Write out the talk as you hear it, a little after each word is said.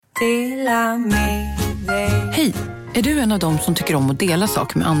Hej, är du en av dem som tycker om att dela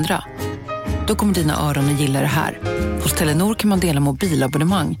saker med andra? Då kommer dina öron att gilla det här. Hos Telenor kan man dela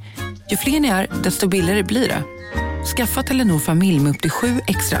mobilabonnemang. Ju fler ni är, desto billigare blir det. Skaffa Telenor familj med upp till 7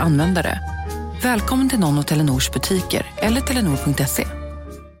 extra användare. Välkommen till någon av Telenors butiker eller telenor.se.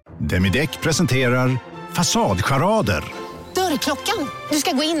 Demideck presenterar Fasadcharader. Dörrklockan. Du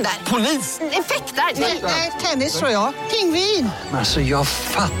ska gå in där. Polis? Effektar? Nej, tennis tror jag. Pingvin. Alltså jag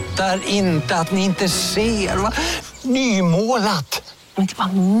fattar inte att ni inte ser. Va? Nymålat. Men det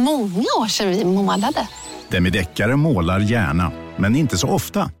var många år sedan vi målade. Demideckare målar gärna, men inte så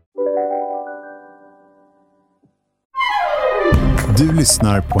ofta. Du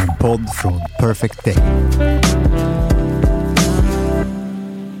lyssnar på en podd från Perfect Day.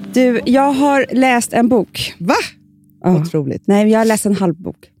 Du, jag har läst en bok. Va? Otroligt. Nej, jag har läst en halv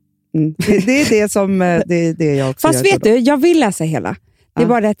bok. Mm. Det är det som det är det jag också Fast gör. vet du, jag vill läsa hela. Det är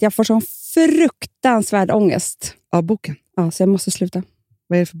bara det att jag får sån fruktansvärd ångest. Ja, boken. Ja, så jag måste sluta.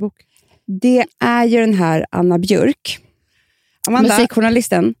 Vad är det för bok? Det är ju den här Anna Björk. Amanda,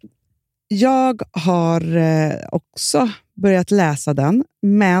 musikjournalisten. jag har också börjat läsa den,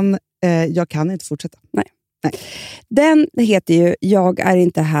 men jag kan inte fortsätta. Nej. Den heter ju Jag är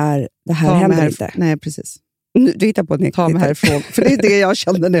inte här, det här händer inte. Nej, precis. Du hittar på en Ta mig härifrån, för det är det jag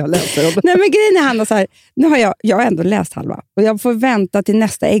känner när jag läser. Nej, men grejen är Hanna så här, nu har jag har ändå läst halva och jag får vänta till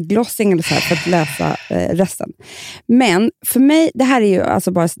nästa ägglossning eller så här för att läsa resten. Men för mig, det här är ju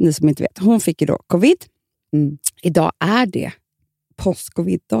alltså bara ni som inte vet, hon fick ju då covid. Idag är det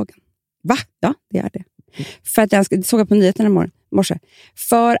post-covid-dagen. Va? Ja, det är det. För att det såg jag på nyheterna i morse.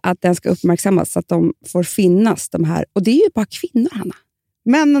 För att den ska uppmärksammas så att de får finnas de här. Och det är ju bara kvinnor, Hanna.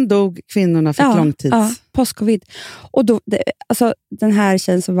 Männen dog, kvinnorna fick långtids. Ja, post-covid. Och då, alltså, den här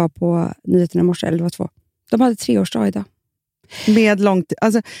tjejen som var på nyheterna i morse, eller det var 2. De hade 3-årsdag idag. Med långtid.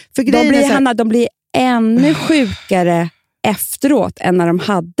 Alltså, för grejen de blir ännu sjukare efteråt än när de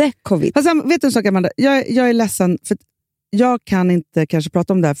hade covid. Alltså, vet du en sak, Amanda? Jag är ledsen för jag kan inte kanske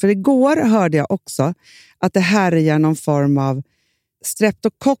prata om det här. För igår hörde jag också att det här är någon form av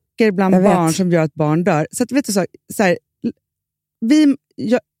streptokocker bland barn som gör att barn dör. Så att, vet du så här,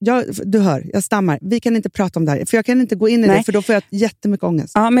 du hör, jag stammar. Vi kan inte prata om det här, för jag kan inte gå in i det, för då får jag jättemycket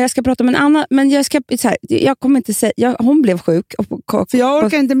ångest. Ja, men jag ska prata om en annan, men jag kommer inte säga, hon blev sjuk. För jag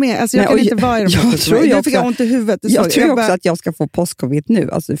orkar inte med, alltså jag kan inte vara i de här. Jag fick ont i huvudet. Jag tror också att jag ska få post-covid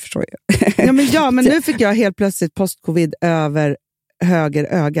nu, alltså du förstår ju. men nu fick jag helt plötsligt post-covid över höger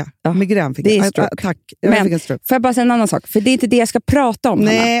öga. Migrän fick jag. Tack. Men får jag bara säga en annan sak? För det är inte det jag ska prata om.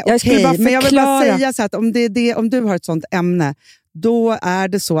 Nej, okej. Men jag vill bara säga så att om du har ett sånt ämne, då är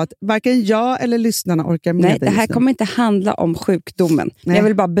det så att varken jag eller lyssnarna orkar med. Nej, det här kommer inte handla om sjukdomen. Nej. Jag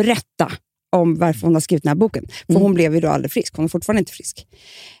vill bara berätta om varför hon har skrivit den här boken. För hon blev ju då aldrig frisk. Hon är fortfarande inte frisk.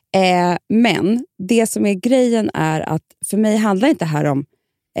 Men det som är grejen är att för mig handlar inte här om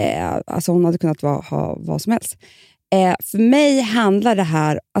alltså hon hade kunnat ha vad som helst. För mig handlar det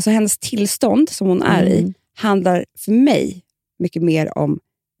här, alltså hennes tillstånd som hon är i, handlar för mig mycket mer om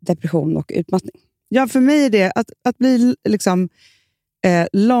depression och utmattning. Ja, för mig är det att bli liksom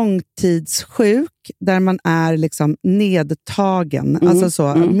långtidssjuk där man är liksom nedtagen. Alltså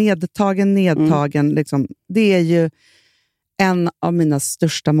så, nedtagen liksom, det är ju en av mina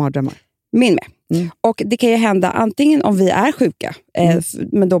största mardrömmar. Min med. Och det kan ju hända antingen om vi är sjuka,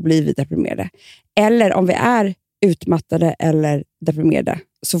 men då blir vi deprimerade. Eller om vi är utmattade eller deprimerade,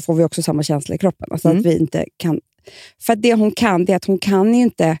 så får vi också samma känsla i kroppen. Alltså att vi inte kan. För att det hon kan, det är att hon kan ju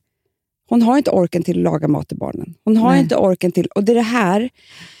inte. Hon har inte orken till att laga mat till barnen. Hon har inte orken till, och det är det här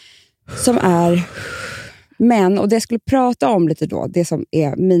som är, men, och det jag skulle prata om lite då, det som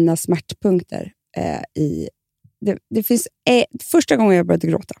är mina smärtpunkter det finns, första gången jag började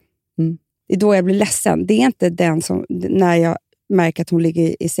gråta, det är då jag blir ledsen. Det är inte den som, när jag märker att hon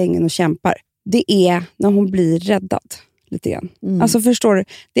ligger i sängen och kämpar. Det är när hon blir räddad lite grann. Alltså förstår du,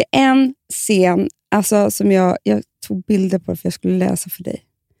 det är en scen alltså, som jag tog bilder på för jag skulle läsa för dig.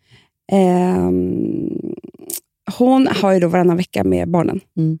 Hon har ju då varannan vecka med barnen.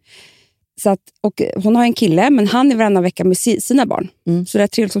 Så att, och hon har en kille, men han är varannan vecka med sina barn. Så det är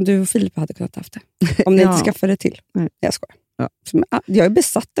trevligt som du och Filip hade kunnat haft det. Om ni inte skaffade det till. Jag skojar. Jag är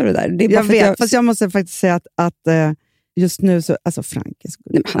besatt av det där. Det är bara jag vet, fast jag måste faktiskt säga att just nu så, alltså Frank är så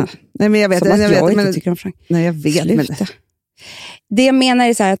god. Nej, men jag vet. Jag inte tycker om Frank. Nej, jag vet. Men det jag menar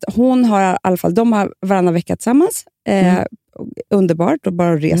är så här att hon har i alla fall, de har varannan vecka tillsammans. Underbart, och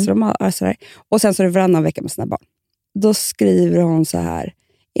bara reser de och sådär. Och sen så är det varannan vecka med sina barn. Då skriver hon så här: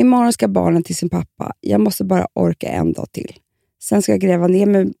 imorgon ska barnen till sin pappa. Jag måste bara orka en dag till. Sen ska jag gräva ner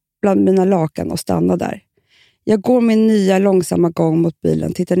mig bland mina lakan och stanna där. Jag går min nya långsamma gång mot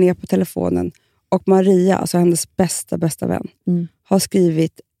bilen, tittar ner på telefonen och Maria, alltså hennes bästa vän, har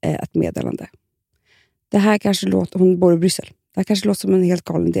skrivit ett meddelande. Det här kanske låter, hon bor i Bryssel. Det här kanske låter som en helt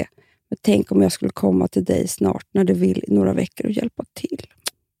galen idé. Men tänk om jag skulle komma till dig snart när du vill i några veckor och hjälpa till.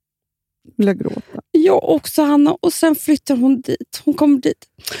 Vill jag gråta? Jag också, Hanna. Och sen flyttar hon dit. Hon kommer dit.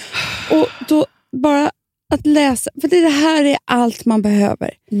 Och då bara att läsa. För det här är allt man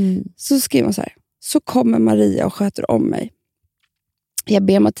behöver. Så skriver man så här. Så kommer Maria och sköter om mig. Jag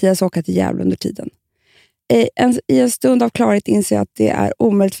ber Mattias åka till Gävle under tiden. I en stund av klarhet inser jag att det är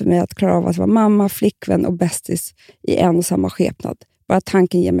omöjligt för mig att klara av att vara mamma, flickvän och bästis i en och samma skepnad. Bara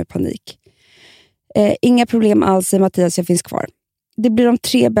tanken ger mig panik. Inga problem alls, säger Mattias, jag finns kvar. Det blir de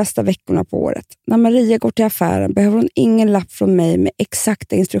 3 bästa veckorna på året. När Maria går till affären behöver hon ingen lapp från mig med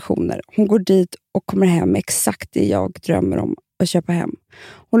exakta instruktioner. Hon går dit och kommer hem med exakt det jag drömmer om att köpa hem.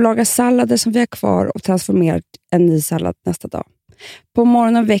 Hon lagar sallader som vi har kvar och transformerar en ny sallad nästa dag. På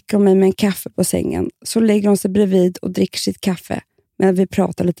morgonen väcker hon mig med en kaffe på sängen. Så lägger hon sig bredvid och dricker sitt kaffe. Men vi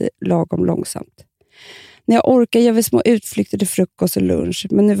pratar lite lagom långsamt. När jag orkar gör vi små utflykter till frukost och lunch.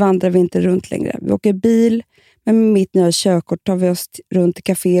 Men nu vandrar vi inte runt längre. Vi åker bil. Men med mitt nya körkort tar vi oss runt i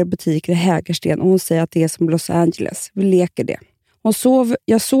kaféer och butiker i Hägersten. Och hon säger att det är som Los Angeles. Vi leker det.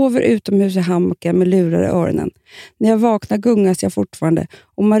 Jag sover utomhus i hammocken med lurar i öronen. När jag vaknar gungas jag fortfarande.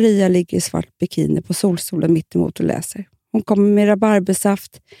 Och Maria ligger i svart bikini på solstolen mitt emot och läser. Hon kommer med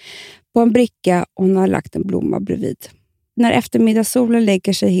rabarbersaft på en bricka och hon har lagt en blomma bredvid. När eftermiddagssolen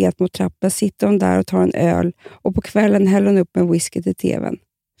lägger sig helt mot trappan sitter hon där och tar en öl. Och på kvällen häller hon upp en whisky till tvn.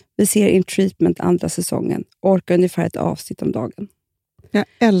 Vi ser In Treatment 2:a säsongen. Orkar ungefär ett avsnitt om dagen. Jag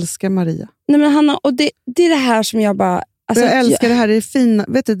älskar Maria. Nej men Hanna, och det är det här som jag bara... Alltså, jag älskar det här, det är fina.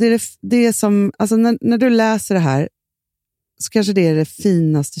 Vet du, det är som... Alltså när du läser det här så kanske det är det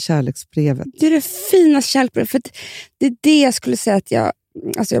finaste kärleksbrevet. Det är det finaste kärleksbrevet. För det är det jag skulle säga att jag...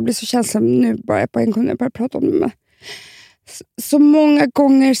 Alltså jag blir så känslosam nu bara på en gång när jag börjar prata om det. Så många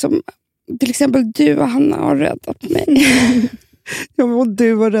gånger som till exempel du och Hanna har räddat mig. Ja, och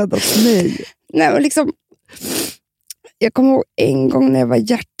du har räddat mig. Nej, men liksom, jag kommer ihåg en gång när jag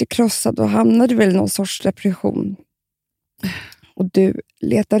var hjärtekrossad och hamnade väl i någon sorts depression. Och du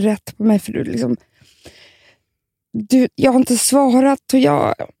letar rätt på mig för jag har inte svarat och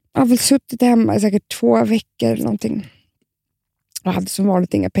jag har väl suttit hemma i säkert 2 veckor eller någonting. Och hade som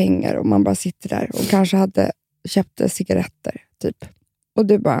vanligt inga pengar och man bara sitter där och kanske hade köpt cigaretter typ. Och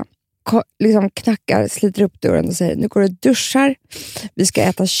du bara liksom knackar, sliter upp dörren och säger, nu går du och duschar, vi ska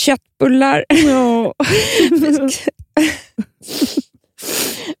äta köttbullar. No.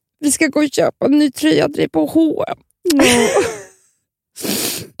 vi ska gå och köpa en ny tröja på H&M.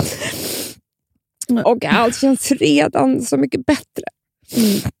 No. Och allt känns redan så mycket bättre.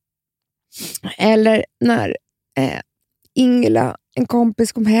 Eller när Ingela, en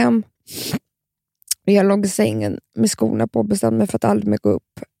kompis, kom hem och jag låg i sängen med skorna på och bestämde mig för att aldrig mer gå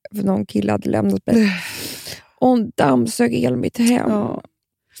upp för någon kille hade lämnat mig. Och hon dammsög hela mitt hem. Ja.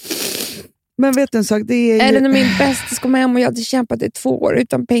 Men vet du en sak? Det är ju... Eller när min bästis kom hem och jag hade kämpat i 2 år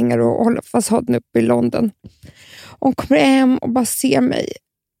utan pengar och hålla fasaden uppe i London. Hon kommer hem och bara ser mig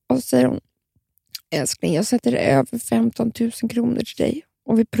och så säger hon, älskling, jag sätter över 15 000 kronor till dig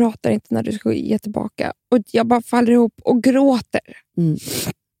och vi pratar inte när du ska ge tillbaka. Och jag bara faller ihop och gråter.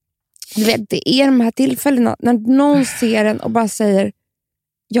 Du vet, det är de här tillfällena när någon ser en och bara säger,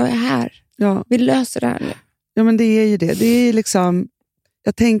 jag är här. Ja. Vi löser det här nu. Ja, men det är ju det. Det är liksom,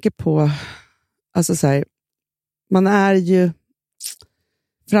 jag tänker på, alltså så här, man är ju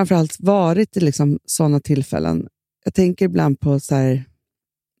framförallt varit i liksom sådana tillfällen. Jag tänker ibland på så här,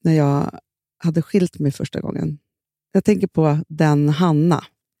 när jag hade skilt mig första gången. Jag tänker på den Hanna.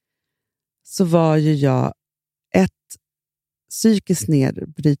 Så var ju jag psykiskt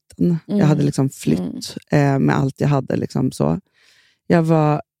nedbruten. Jag hade liksom flytt med allt jag hade. Liksom så. Jag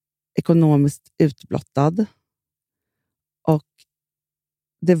var ekonomiskt utblottad. Och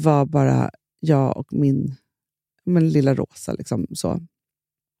det var bara jag och min lilla Rosa. Liksom så.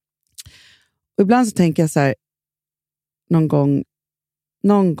 Och ibland så tänker jag så här,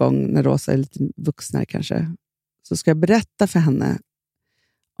 någon gång när Rosa är lite vuxnare kanske, så ska jag berätta för henne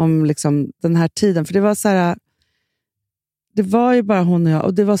om liksom den här tiden. För det var så här, det var ju bara hon och jag,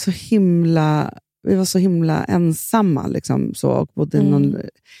 och det var så himla, vi var så himla ensamma liksom så, och bodde i någon,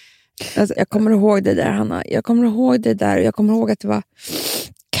 alltså, jag kommer ihåg det där, Hanna. Jag kommer ihåg det där. Jag kommer ihåg att det var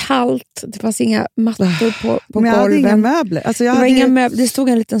kallt. Det fanns inga mattor på golven. Jag hade inga möbler. Alltså, Det stod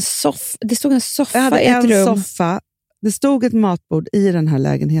en liten soffa. Det stod en soffa jag hade i ett rum. Soffa. Det stod ett matbord i den här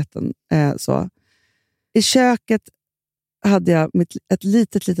lägenheten. Så. I köket hade jag ett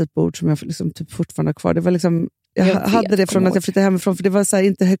litet bord som jag liksom typ fortfarande har kvar. Det var liksom, jag hade det från att jag flyttade hemifrån, för det var så här,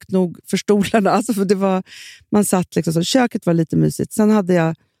 inte högt nog för stolarna. Alltså, för det var, man satt liksom så. Köket var lite mysigt. Sen hade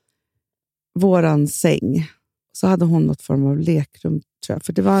jag våran säng. Så hade hon något form av lekrum, tror jag.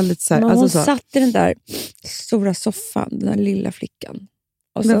 För det var lite så här, men hon så. satt i den där stora soffan, den där lilla flickan.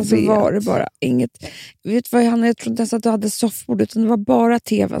 Och sen så var det bara inget. Vet du vad, Hanna? Jag tror inte ens att du hade soffbord, utan det var bara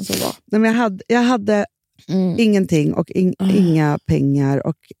tvn som var. Nej, men jag hade ingenting och inga pengar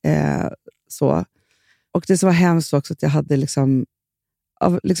och så. Och det som var hemskt också att jag hade liksom,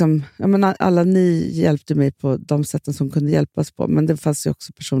 jag menar, alla ni hjälpte mig på de sätten som kunde hjälpas på, men det fanns ju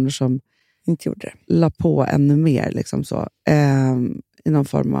också personer som inte gjorde det. La på ännu mer liksom så, i någon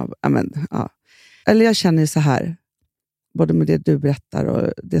form av, ja. Eller jag känner ju så här, både med det du berättar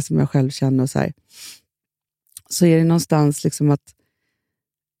och det som jag själv känner och så är det någonstans liksom att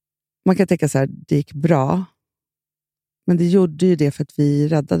man kan tänka så här, det gick bra, men det gjorde ju det för att vi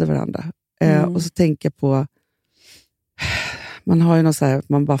räddade varandra. Och så tänker jag på, man har ju något så här att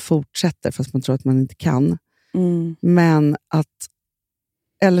man bara fortsätter fast man tror att man inte kan. Men att,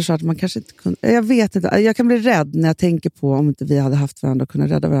 eller så att man kanske inte kunde, jag vet inte, jag kan bli rädd när jag tänker på om inte vi hade haft varandra och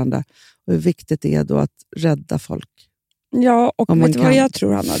kunnat rädda varandra. Och hur viktigt det är då att rädda folk. Ja, och vet du vad jag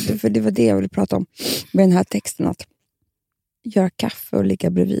tror, Hanna? För det var det jag ville prata om med den här texten, att göra kaffe och ligga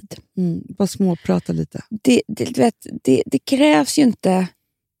bredvid. Bara småprata lite. Det krävs ju inte.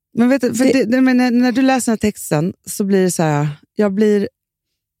 Men vet du, när du läser den här texten så blir det så här, jag blir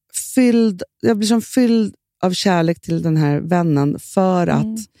som fylld av kärlek till den här vännen, för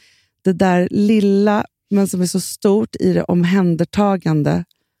att det där lilla, men som är så stort i det omhändertagande,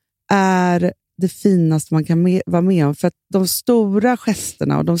 är det finaste man kan vara med om. För att de stora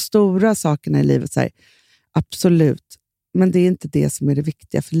gesterna och de stora sakerna i livet, så här, absolut, men det är inte det som är det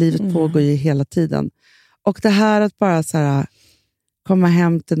viktiga, för livet pågår ju hela tiden. Och det här att bara så här, komma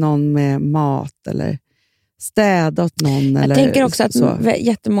hem till någon med mat eller städa åt någon. Jag tänker också att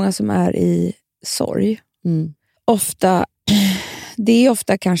jättemånga som är i sorg, det är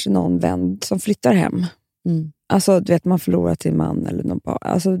ofta kanske någon vän som flyttar hem. Alltså du vet, man förlorar till man eller någon barn.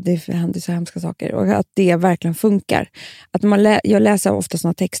 Alltså det händer så hemska saker, och att det verkligen funkar. Att jag läser ofta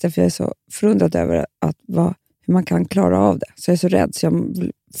såna texter för jag är så förundrad över hur man kan klara av det. Så jag är så rädd så jag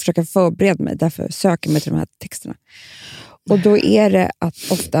vill försöka förbereda mig, därför söker jag mig till de här texterna. Och då är det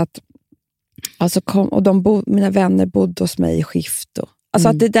ofta att alltså mina vänner bodde hos mig i skift. Alltså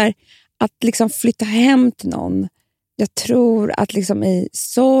att det där, att liksom flytta hem till någon. Jag tror att liksom i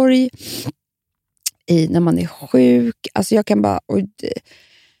sorg, när man är sjuk, alltså jag kan bara,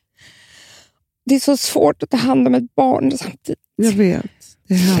 det är så svårt att ta hand om ett barn samtidigt. Jag vet,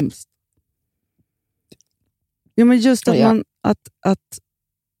 det är hemskt. Ja, men just att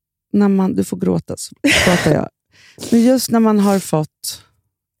när man, du får gråta så pratar jag. Men just när man har fått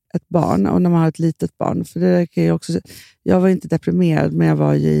ett barn och när man har ett litet barn, för det kan ju också, jag var inte deprimerad, men jag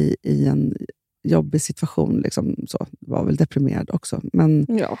var ju i en jobbig situation liksom, så var väl deprimerad också, men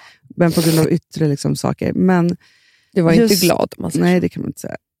på grund av yttre liksom, saker. Men du var inte glad, om man säger. Nej, det kan man inte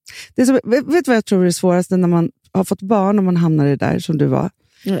säga. Det är så, vet du vad jag tror är det svåraste när man har fått barn och man hamnar i det där som du var?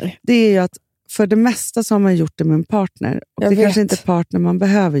 Nej. Det är ju att för det mesta så har man gjort det med en partner. Och det är kanske inte partner man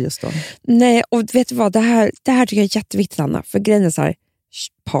behöver just då. Nej, och vet du vad? Det här tycker jag är jätteviktigt, Anna. För grejen är så här,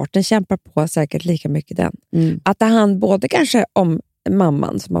 partnern kämpar på säkert lika mycket den. Att ta hand både kanske om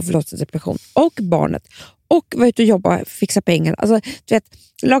mamman som har förlåtit depression och barnet. Och vara ute och jobba, fixa pengar. Alltså, du vet,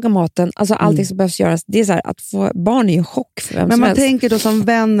 laga maten. Alltså allting som behövs göras. Det är så här, att få barn är ju en chock för vem men som man helst. tänker då som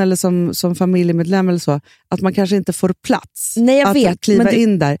vän eller som familjemedlem eller så, att man kanske inte får plats. Nej, jag vet. Att kliva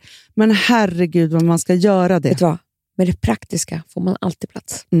in där. Men herregud vad man ska göra det. Vet du vad? Med det praktiska får man alltid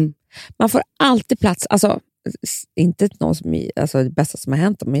plats. Man får alltid plats. Alltså, inte någon som är alltså, det bästa som har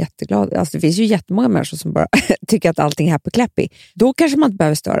hänt. De är jätteglada. Alltså, det finns ju jättemånga människor som bara tycker att allting är happy-clappy. Då kanske man inte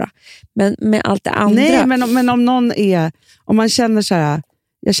behöver störa. Men med allt det andra... Nej, men om någon är... Om man känner så här,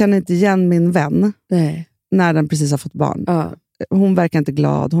 jag känner inte igen min vän när den precis har fått barn. Hon verkar inte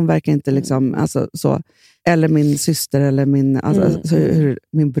glad. Hon verkar inte liksom... Alltså, så, eller min syster eller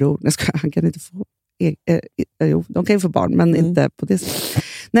min bror. Han kan inte få... Jo, de kan ju få barn, men inte på det sättet.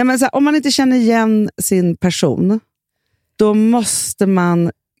 Nej, men så här, om man inte känner igen sin person, då måste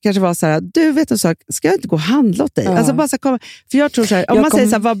man kanske vara så här, du vet en sak, ska jag inte gå och handla åt dig? Alltså bara så här, för jag tror så här, om man säger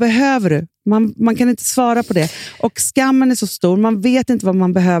så här, vad behöver du? Man kan inte svara på det. Och skammen är så stor, man vet inte vad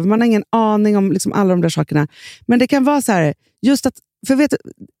man behöver, man har ingen aning om liksom alla de där sakerna. Men det kan vara så här, just att, för vet du,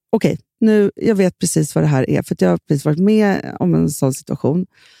 okej, nu, jag vet precis vad det här är, för att jag har precis varit med om en sån situation.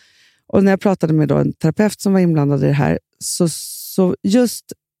 Och när jag pratade med då en terapeut som var inblandad i det här, så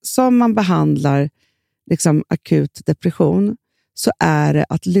just som man behandlar liksom akut depression, så är det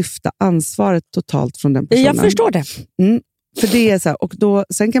att lyfta ansvaret totalt från den personen. Jag förstår det. För det är så här, och då,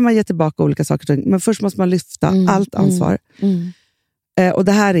 sen kan man ge tillbaka olika saker, men först måste man lyfta allt ansvar. Och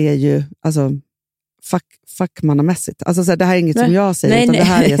det här är ju alltså fackmannamässigt. Alltså, så här, det här är inget som jag säger, utan det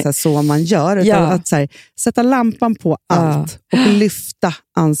här är så man gör. Utan att så här, sätta lampan på allt och lyfta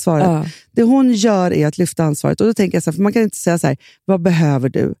ansvaret. Det hon gör är att lyfta ansvaret. Och då tänker jag så här, för man kan inte säga så här, vad behöver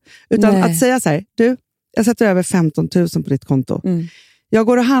du? Utan att säga så här, du, jag sätter över 15 000 på ditt konto. Jag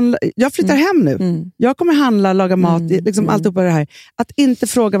går och handlar, jag flyttar hem nu. Jag kommer handla, laga mat, liksom alltihopa det här. Att inte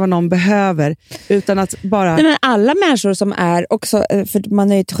fråga vad någon behöver, utan att bara... Nej, men alla människor som är också, för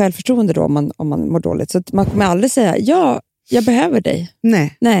man är ju ett självförtroende då om man mår dåligt, så att man kommer aldrig säga, ja, jag behöver dig.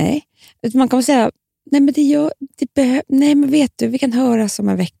 Nej. Man kommer säga, nej men vet du, vi kan höras om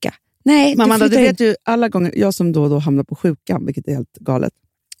en vecka. Nej, mamma, du vet ju alla gånger, jag som då hamnar på sjukan, vilket är helt galet.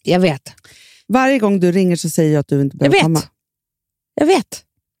 Jag vet. Varje gång du ringer så säger jag att du inte behöver komma. Jag vet.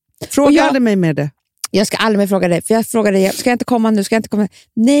 Fråga aldrig mig med det. Jag ska aldrig mer fråga dig. För jag frågar dig, ska jag inte komma nu? Ska jag inte komma?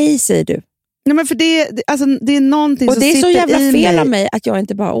 Nej, säger du. Nej, men för det är någonting och som det är sitter så jävla i fel mig. av mig att jag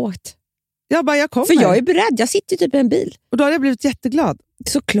inte bara åkt. Jag kommer. För jag är beredd. Jag sitter typ i en bil. Och då hade jag blivit jätteglad.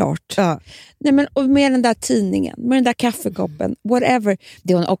 Såklart. Ja. Nej, men, och med den där tidningen, med den där kaffekoppen, whatever.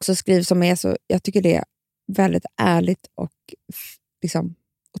 Det hon också skriver som är så, jag tycker det är väldigt ärligt och liksom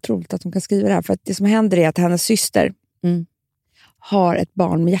otroligt att hon kan skriva det här. För att det som händer är att hennes syster har ett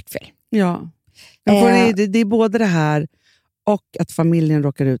barn med hjärtfel. Ja. Det är både det här och att familjen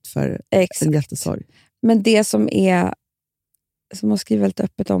råkar ut för en jättesorg. Men det som hon skriver väldigt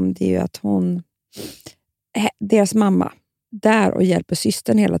öppet om, det är ju att deras mamma där och hjälper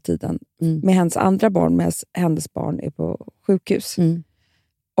systern hela tiden med hennes andra barn, med hennes barn är på sjukhus.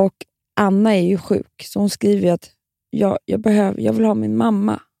 Och Anna är ju sjuk, så hon skriver ju att jag vill ha min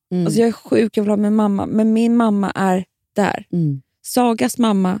mamma. Alltså jag är sjuk, jag vill ha min mamma, men min mamma är där. Sagas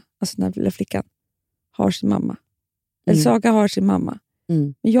mamma, alltså den här lilla flickan, har sin mamma. Eller Saga har sin mamma.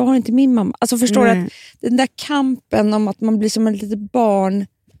 Men jag har inte min mamma. Alltså förstår du att den där kampen om att man blir som ett litet barn,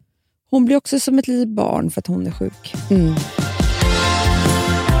 hon blir också som ett litet barn för att hon är sjuk.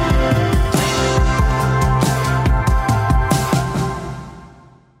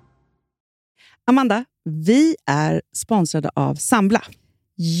 Amanda, vi är sponsrade av Sambla.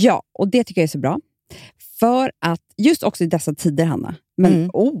 Ja, och det tycker jag är så bra. För att just också i dessa tider, Hanna, men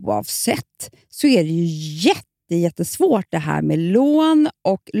oavsett så är det ju jättesvårt det här med lån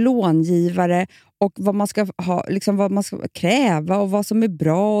och långivare och vad man ska ha, liksom vad man ska kräva och vad som är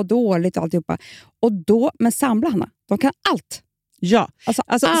bra och dåligt och alltihopa. Och då, men Sambla, Hanna, de kan allt. Ja,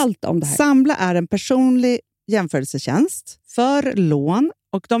 alltså allt om det här. Sambla är en personlig jämförelsetjänst för lån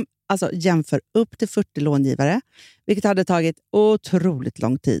och de jämför upp till 40 långivare, vilket hade tagit otroligt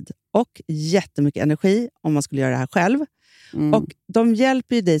lång tid och jättemycket energi om man skulle göra det här själv. Och de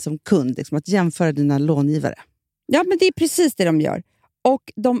hjälper ju dig som kund liksom, att jämföra dina långivare. Ja, men det är precis det de gör.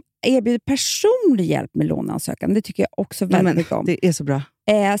 Och de erbjuder personlig hjälp med låneansökan. Det tycker jag också väldigt mycket om. Det är så bra.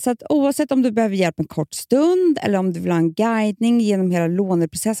 Så att oavsett om du behöver hjälp en kort stund eller om du vill ha en guidning genom hela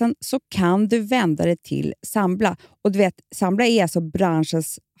låneprocessen, så kan du vända dig till Sambla. Och du vet, Sambla är alltså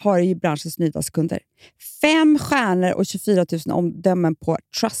branschens nyaste kunder. 5 stjärnor och 24 000 omdömen på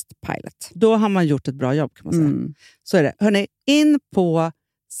Trustpilot. Då har man gjort ett bra jobb, kan man säga. Så är det. Hörrni, in på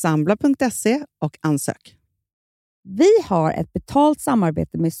sambla.se och ansök. Vi har ett betalt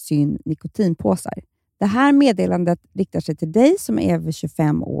samarbete med Syn nikotinpåsar. Det här meddelandet riktar sig till dig som är över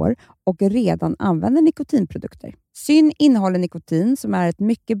 25 år och redan använder nikotinprodukter. Syn innehåller nikotin som är ett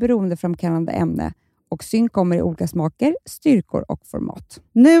mycket beroendeframkallande ämne och Syn kommer i olika smaker, styrkor och format.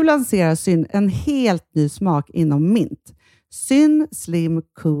 Nu lanserar Syn en helt ny smak inom mint. Syn Slim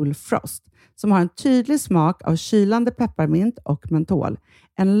Cool Frost som har en tydlig smak av kylande pepparmint och mentol.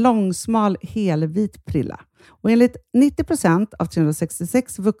 En långsmal helvit prilla. Och enligt 90% av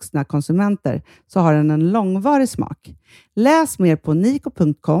 366 vuxna konsumenter så har den en långvarig smak. Läs mer på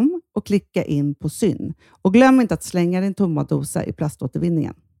niko.com och klicka in på Syn. Och glöm inte att slänga din tomma dosa i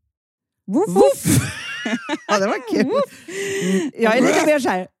plaståtervinningen. Woof, woof. Ja, det var kul. Jag är lite mer så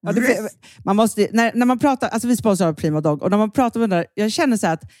här. Ja, man måste, när man pratar, alltså vi sponsrar Prima Dog, och när man pratar med den där, jag känner så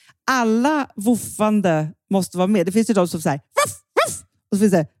här att alla woofande måste vara med. Det finns ju de som säger woof, woof, och så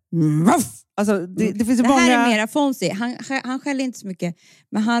finns det woof. Alltså, det finns ju många... här är mera Fonzie. Han skäller inte så mycket,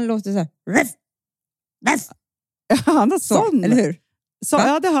 men han låter så här. Woof, woof. Han har sån. Eller hur? Så,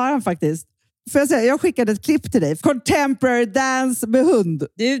 ja, det har han faktiskt. Får jag säga, jag skickade ett klipp till dig. Contemporary dance med hund.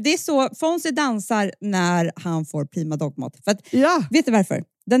 Du, det är så Fonzie dansar när han får Prima Dog-mat. För att, ja. Vet du varför?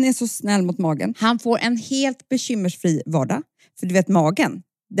 Den är så snäll mot magen. Han får en helt bekymmersfri vardag. För du vet, magen,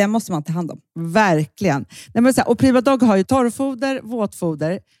 Den måste man ta hand om. Verkligen. Nej, men så här, och Prima Dog har ju torrfoder,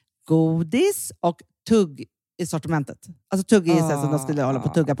 våtfoder, godis och tugg i sortimentet. Alltså tugg är som de skulle hålla på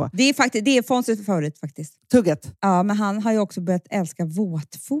att tugga på. Det är Fonzys favorit faktiskt. Tugget? Ja, men han har ju också börjat älska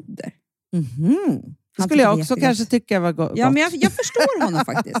våtfoder. Det skulle jag också kanske tycka var gott. Ja, men jag förstår honom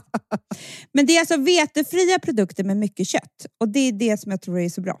faktiskt. Men det är alltså vetefria produkter med mycket kött. Och det är det som jag tror är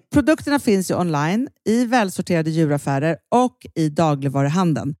så bra. Produkterna finns ju online, i välsorterade djuraffärer och i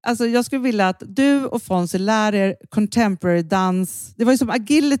dagligvaruhandeln. Alltså jag skulle vilja att du och Fonzie lär er contemporary dans. Det var ju som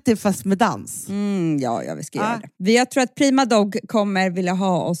agility fast med dans. Ja, vi ska göra det. Jag tror att Prima Dog kommer vilja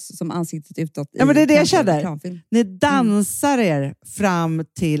ha oss som ansiktet utåt. Ja, men det är det jag känner. Ni dansar er fram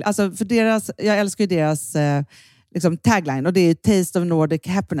till... Alltså för jag älskar ju deras liksom tagline, och det är Taste of Nordic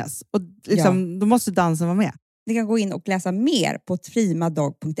Happiness. Och liksom, då måste dansen vara med. Ni kan gå in och läsa mer på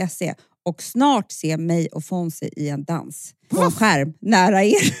primadog.se och snart se mig och Fonzie i en dans på en skärm nära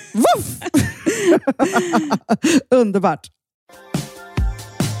er. Underbart.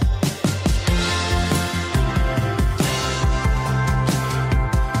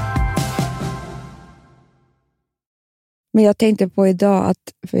 Men jag tänkte på idag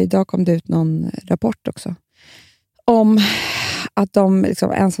för idag kom det ut någon rapport också om att de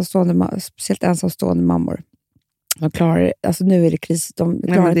liksom speciellt ensamstående mammor, de klarar, alltså nu är det kris, de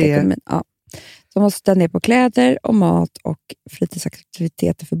klarar inte ekonomin. Ja. De måste ställa ner på kläder och mat och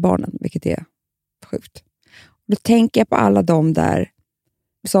fritidsaktiviteter för barnen, vilket är sjukt. Då tänker jag på alla de där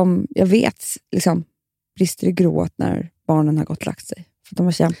som jag vet liksom brister i gråt när barnen har gått och lagt sig. För de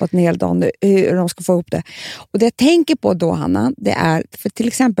har kämpat en hel dag nu, hur de ska få ihop det. Och det jag tänker på då, Hanna, det är för till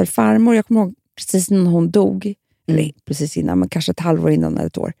exempel farmor, jag kommer ihåg precis innan hon dog, eller precis innan, men kanske ett halvår innan eller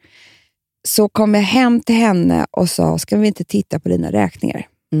ett år, så kom jag hem till henne och sa, ska vi inte titta på dina räkningar?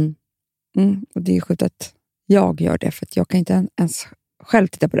 Och det är ju sjukt att jag gör det, för att jag kan inte ens själv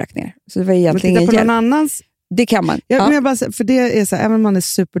titta på räkningar. Så det var egentligen men titta på någon annans? Det kan man. Men jag bara, för det är så här, även om man är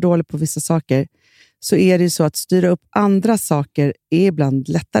superdålig på vissa saker, så är det ju så att styra upp andra saker är ibland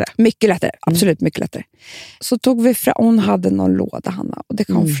lättare. Mycket lättare, absolut mycket lättare. Så tog vi fram, hon hade någon låda, Hanna, och det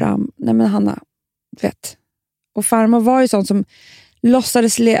kom fram, nej men Hanna, vet. Och farmor var ju sån som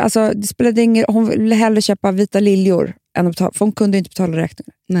låtsades, alltså det spelade ingen, hon ville hellre köpa vita liljor än att betala, för hon kunde inte betala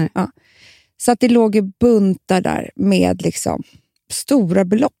räkningar. Nej. Ja. Så att det låg ju buntar där med liksom stora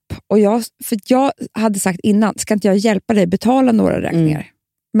belopp. Och jag hade sagt innan, ska inte jag hjälpa dig betala några räkningar?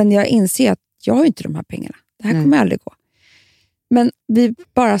 Men jag inser att jag har ju inte de här pengarna. Det här kommer aldrig gå. Men vi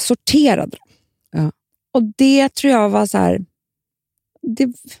bara sorterade dem. Ja. Och det tror jag var så här...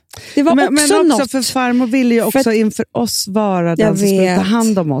 Det var men också något. För farmor ville ju också inför oss vara den som skulle ta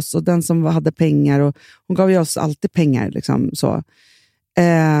hand om oss. Och den som hade pengar. Och hon gav ju oss alltid pengar. Liksom, så.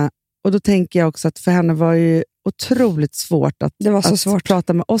 Och då tänker jag också att för henne var ju otroligt svårt att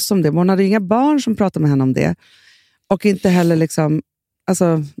prata med oss om det. Men hon hade ju inga barn som pratade med henne om det. Och inte heller liksom...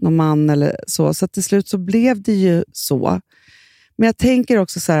 Alltså någon man eller så. Så till slut så blev det ju så. Men jag tänker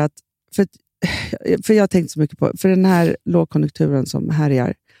också så här att... För jag har tänkt så mycket på... För den här lågkonjunkturen som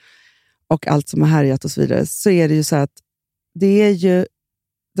härjar. Och allt som har härjat och så vidare. Så är det ju så att... Det är ju...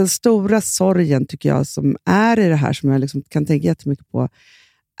 Den stora sorgen tycker jag som är i det här. Som jag liksom kan tänka jättemycket på.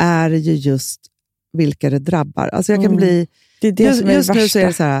 Är ju just vilka det drabbar. Alltså jag kan bli... Det är det just, som är just det nu värsta. så är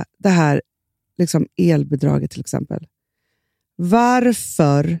det så här... Det här liksom elbidraget till exempel.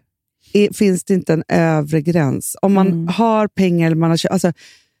 Varför finns det inte en övre gräns? Om man har pengar eller man har alltså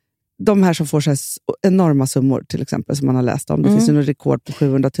de här som får så här enorma summor till exempel som man har läst om. Det finns ju en rekord på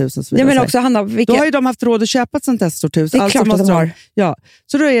 700 000 och så vidare. Ja, men också, Hanna, Då har ju de haft råd att köpa ett sånt här stort hus. Det är klart att de har. Ja.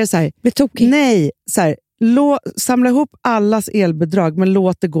 Så då är det så här, nej, så här, samla ihop allas elbidrag men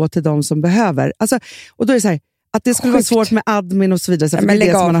låt det gå till de som behöver. Alltså, och då är det så här, att det skulle vara svårt med admin och så vidare. Så för det är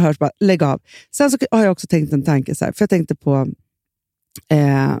det som man har hört. Bara, lägg av. Sen så har jag också tänkt en tanke. Så här, för jag tänkte på...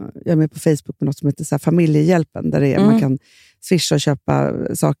 jag är med på Facebook med något som heter så här, Familjehjälpen. Där det är, man kan swisha och köpa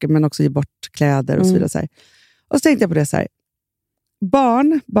saker. Men också ge bort kläder och så vidare. Så här. Och så tänkte jag på det så här.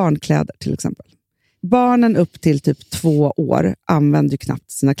 Barnkläder till exempel. Barnen upp till typ 2 år använder ju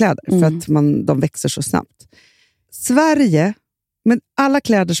knappt sina kläder. För att de växer så snabbt. Sverige... Men alla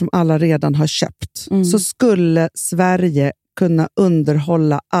kläder som alla redan har köpt så skulle Sverige kunna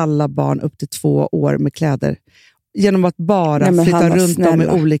underhålla alla barn upp till 2 år med kläder genom att bara flytta runt dem i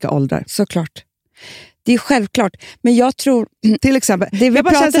olika åldrar. Såklart. Det är självklart. Men jag tror... Till exempel, jag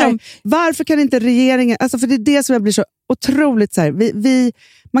bara pratar om, varför kan inte regeringen... Alltså för det är det som jag blir så otroligt... Så här,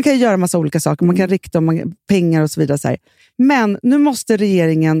 man kan ju göra massa olika saker. Man kan rikta om pengar och så vidare. Så här. Men nu måste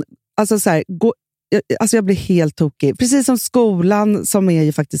regeringen alltså så här, gå jag blir helt tokig. Precis som skolan som är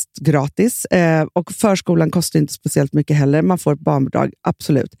ju faktiskt gratis. Och förskolan kostar inte speciellt mycket heller. Man får ett barnbidrag,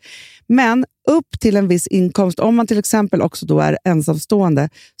 absolut. Men upp till en viss inkomst, om man till exempel också då är ensamstående,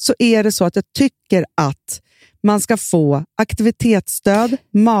 så är det så att jag tycker att man ska få aktivitetsstöd,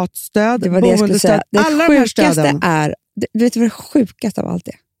 matstöd, boendestöd. Alla de här stöden. Vet du vad det sjukaste av allt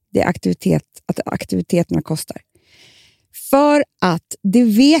är? Det är att aktiviteterna kostar. För att det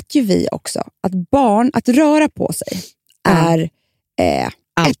vet ju vi också, att barn, att röra på sig är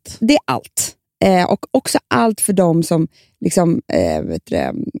allt. Det är allt. Och också allt för dem som liksom,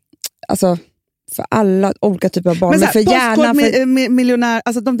 alltså för alla olika typer av barn. Men för hjärna, miljonär,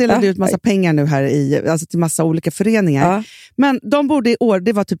 alltså de delade ut massa pengar nu här alltså till massa olika föreningar. Ja. Men de borde i år,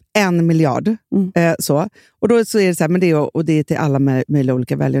 det var typ 1 miljard. Så. Och då så är det så här, men det är till alla möjliga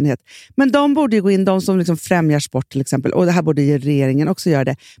olika välgörenhet. Men de borde ju gå in, de som liksom främjar sport till exempel. Och det här borde ju regeringen också göra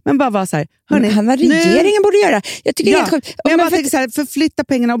det. Men bara vara så här, hörni, regeringen borde göra. Jag tycker det är helt sjukt. Men jag bara tänker så här, förflytta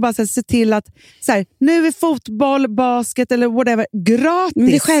pengarna och bara så här, se till att så här, nu är fotboll, basket eller whatever gratis. Men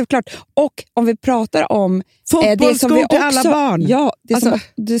det är självklart. Och om vi pratar om fotbollsskor till alla barn. Ja,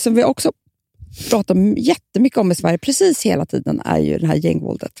 det som vi också pratar jättemycket om i Sverige precis hela tiden är ju det här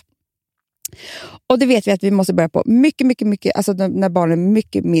gängvåldet. Och det vet vi att vi måste börja på mycket, alltså när barnen är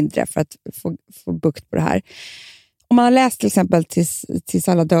mycket mindre för att få bukt på det här. Om man har läst till exempel tills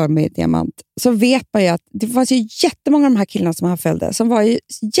alla dör med diamant, så vet man ju att det fanns ju jättemånga av de här killarna som han följde som var ju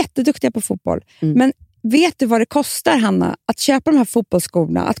jätteduktiga på fotboll. Men vet du vad det kostar, Hanna, att köpa de här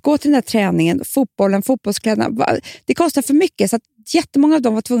fotbollsskorna, att gå till den här träningen, fotbollen, fotbollskläderna? Det kostar för mycket, så att jättemånga av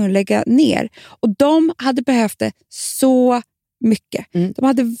dem var tvungna att lägga ner. Och de hade behövt det så mycket. De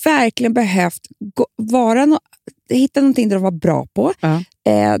hade verkligen behövt hitta någonting där de var bra på,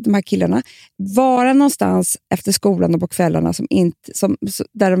 de här killarna. Vara någonstans efter skolan och på kvällarna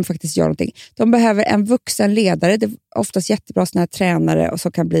där de faktiskt gör någonting. De behöver en vuxen ledare. Det är oftast jättebra såna här tränare och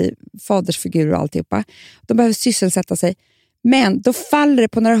som kan bli fadersfigurer och alltihopa. De behöver sysselsätta sig. Men då faller det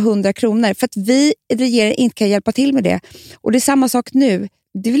på några 100 kronor för att vi i regeringen inte kan hjälpa till med det. Och det är samma sak nu.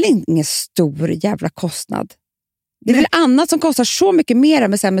 Det är väl ingen stor jävla kostnad. Det är väl annat som kostar så mycket mer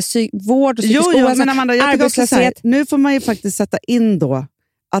med vård och psykisk ohälsa, men Amanda, arbetslöshet. Nu får man ju faktiskt sätta in då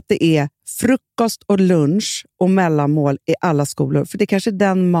att det är frukost och lunch och mellanmål i alla skolor. För det är kanske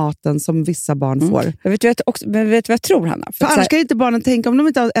den maten som vissa barn får. Men vet du vad jag tror, Hanna? För annars kan ju inte barnen tänka, om de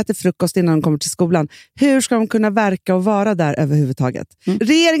inte äter frukost innan de kommer till skolan, hur ska de kunna verka och vara där överhuvudtaget?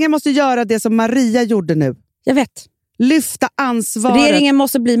 Regeringen måste göra det som Maria gjorde nu. Jag vet. Lyfta ansvaret. Regeringen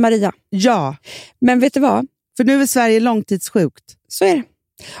måste bli Maria. Ja. Men vet du vad? För nu är Sverige långtidssjukt. Så är det.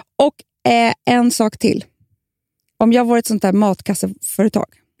 Och en sak till. Om jag var ett sånt där matkasseföretag,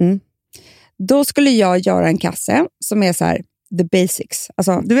 då skulle jag göra en kasse som är så här, the basics.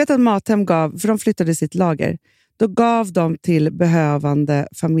 Alltså, du vet att Mathem gav, för de flyttade sitt lager, då gav de till behövande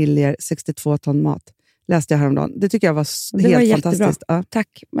familjer 62 ton mat. Läste jag häromdagen. Det tycker jag var helt fantastiskt. Ja.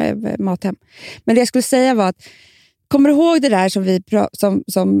 Tack, Mathem. Men det jag skulle säga var att, kommer du ihåg det där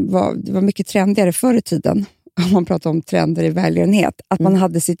som var mycket trendigare förr i tiden? Om man pratar om trender i välgörenhet. Att man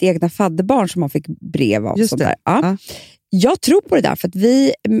hade sitt egna fadderbarn som man fick brev av. Just det. Ja. Jag tror på det där, för att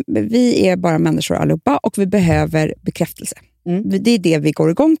vi är bara människor allihopa och vi behöver bekräftelse. Det är det vi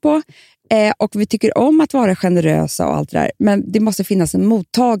går igång på. Och vi tycker om att vara generösa och allt det där. Men det måste finnas en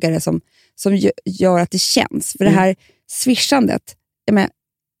mottagare som gör att det känns. För det här swishandet,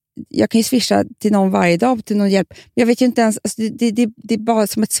 jag kan ju swisha till någon varje dag till någon hjälp. Men jag vet ju inte ens, alltså det är bara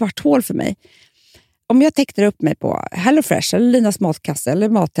som ett svart hål för mig. Om jag tecknar upp mig på HelloFresh eller Linas matkasse eller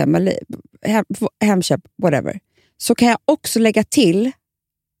Mathem eller Hemköp, whatever, så kan jag också lägga till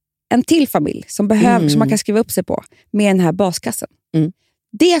en till familj som behöver, som man kan skriva upp sig på med den här baskassen.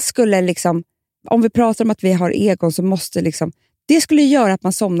 Det skulle liksom, om vi pratar om att vi har egon, så måste liksom, det skulle göra att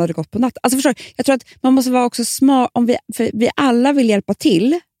man somnade gott på natt. Alltså förstår du? Jag tror att man måste vara också smart, för vi alla vill hjälpa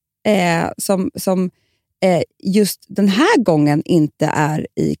till, som just den här gången inte är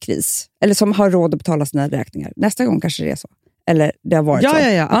i kris. Eller som har råd att betala sina räkningar. Nästa gång kanske det är så. Eller det har varit så.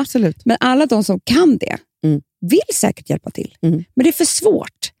 Ja, absolut. Men alla de som kan det vill säkert hjälpa till. Men det är för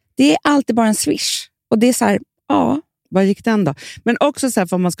svårt. Det är alltid bara en swish. Och det är så här, ja. Vad gick den då? Men också så här,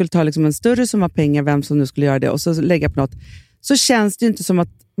 för om man skulle ta liksom en större summa pengar, vem som nu skulle göra det, och så lägga på något, så känns det ju inte som att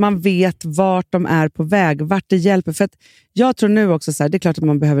man vet vart de är på väg, vart det hjälper. För att jag tror nu också så här, det är klart att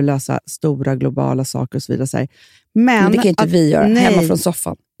man behöver lösa stora globala saker och så vidare. Så här. Men det kan inte vi göra hemma från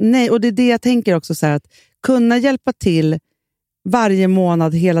soffan. Nej, och det är det jag tänker också, så här, att kunna hjälpa till varje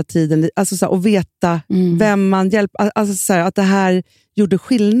månad hela tiden, alltså så här, och veta vem man hjälper, alltså så här, att det här gjorde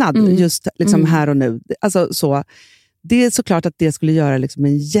skillnad just liksom här och nu. Alltså så. det är såklart att det skulle göra liksom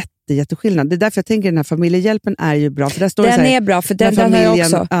en jätteskillnad. Det är därför jag tänker att den här familjehjälpen är ju bra. För där står den det så här, är bra, för den har jag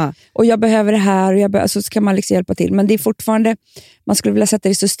också. Ja. Och jag behöver det här, och så kan man liksom hjälpa till. Men det är fortfarande, man skulle vilja sätta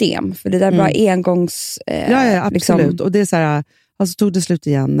det i system. För det där är bara engångs... ja, absolut. Liksom. Och det är så här, alltså tog det slut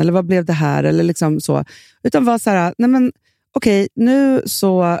igen? Eller vad blev det här? Eller liksom så. Utan var så här, nej men okej, nu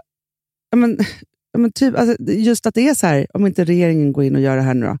så... men typ, alltså, just att det är så här, om inte regeringen går in och gör det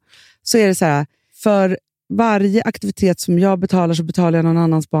här nu då, så är det så här, för varje aktivitet som jag betalar så betalar jag någon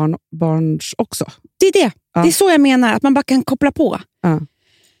annans barns också. Det är det. Ja. Det är så jag menar, att man bara kan koppla på. Ja.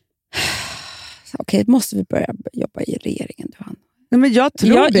 Okej, måste vi börja jobba i regeringen då? Nej, men jag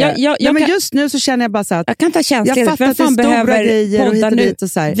tror det. Men just nu så känner jag bara så att jag kan ta känsligt. Jag fattar att det är stora grejer och hit och dit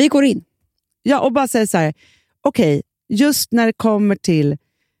och så här. Vi går in. Ja, och bara säga så här, okej, just när det kommer till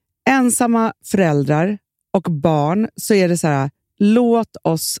ensamma föräldrar och barn så är det så här, låt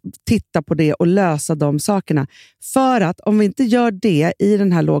oss titta på det och lösa de sakerna. För att om vi inte gör det i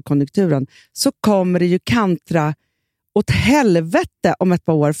den här lågkonjunkturen så kommer det ju kantra åt helvete om ett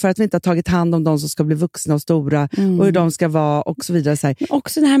par år för att vi inte har tagit hand om de som ska bli vuxna och stora och hur de ska vara och så vidare. Men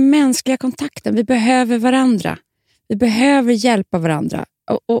också den här mänskliga kontakten. Vi behöver varandra. Vi behöver hjälpa varandra.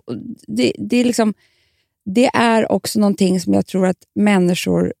 Och det är liksom, det är också någonting som jag tror att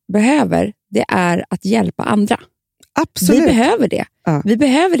människor behöver. Det är att hjälpa andra. Absolut. Vi behöver det. Ja. Vi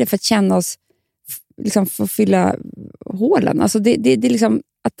behöver det för att känna oss, liksom, för att fylla hålen. Alltså det är liksom,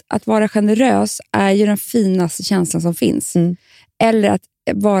 att vara generös är ju den finaste känslan som finns. Eller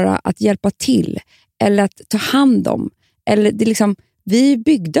att hjälpa till. Eller att ta hand om. Eller det är liksom, vi är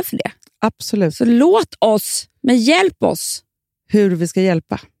byggda för det. Absolut. Så låt oss, men hjälp oss. Hur vi ska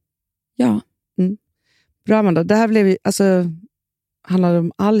hjälpa. Ja. Bra, Amanda. Det här blev ju, alltså, handlade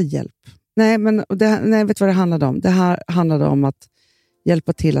om all hjälp. Nej, vet du vad det handlade om? Det här handlade om att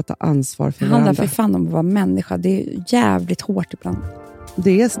hjälpa till att ta ansvar för varandra. Det handlar för fan om att vara människa. Det är jävligt hårt ibland.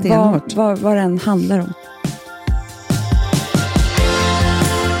 Det är stenhårt. Vad den handlar om.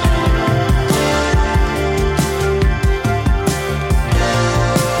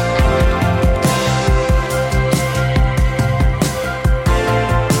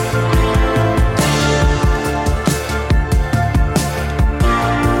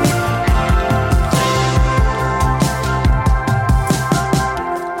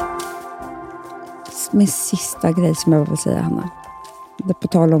 Min sista grej som jag vill säga, Hanna. Det på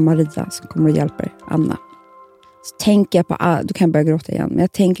tal om Maria som kommer och hjälper Anna. Så tänker jag på, då kan jag börja gråta igen. Men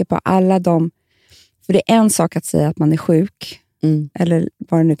jag tänker på alla de, för det är en sak att säga att man är sjuk. Eller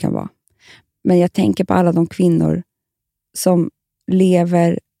vad det nu kan vara. Men jag tänker på alla de kvinnor som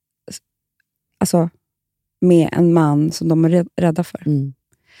lever alltså med en man som de är rädda för.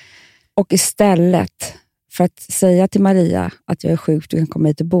 Och istället för att säga till Maria att jag är sjuk, du kan komma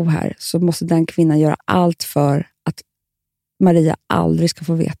hit och bo här, så måste den kvinnan göra allt för att Maria aldrig ska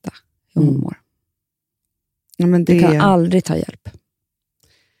få veta hur hon mår. Ja, men du kan aldrig ta hjälp.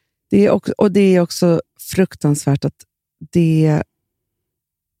 Det är också fruktansvärt att det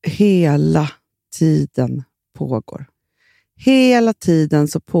hela tiden pågår. Hela tiden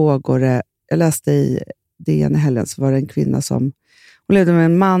så pågår det. Jag läste i DN i helgen, så var det en kvinna som hon levde med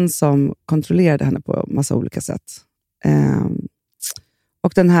en man som kontrollerade henne på massa olika sätt.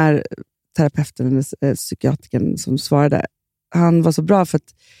 Och den här terapeuten, psykiatriken som svarade, han var så bra för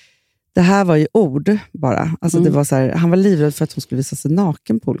att det här var ju ord bara. Alltså det var så här, han var livrädd för att hon skulle visa sig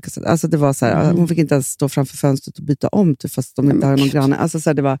naken på olika sätt. Alltså det var så här, hon fick inte ens stå framför fönstret och byta om fast de inte har någon granne. Alltså så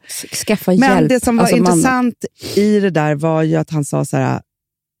här, det var skaffa hjälp. Men det som var intressant i det där var ju att han sa så här: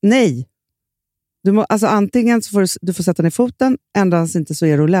 nej. Alltså antingen så får du får sätta ner foten, endast inte så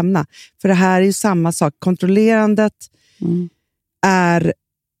är det att lämna. För det här är ju samma sak. Kontrollerandet är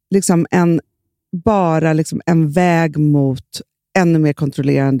liksom bara en väg mot ännu mer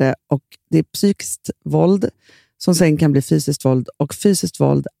kontrollerande, och det är psykiskt våld som sen kan bli fysiskt våld, och fysiskt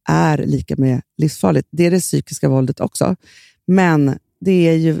våld är lika med livsfarligt. Det är det psykiska våldet också. Men det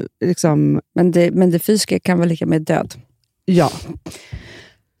är ju liksom... Men det fysiska kan vara lika med död. Ja.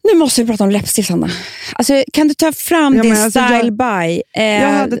 Nu måste vi prata om läppstift, Anna. Alltså, kan du ta fram din Style By? Jag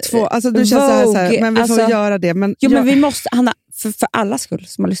hade 2. Alltså, du känns så här, men vi får göra det. Men men vi måste, Hanna, för alla skull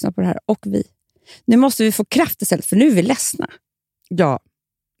som har lyssnat på det här, och vi. Nu måste vi få kraft istället, för nu är vi ledsna. Ja,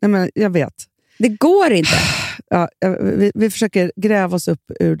 men jag vet. Det går inte. Ja, vi försöker gräva oss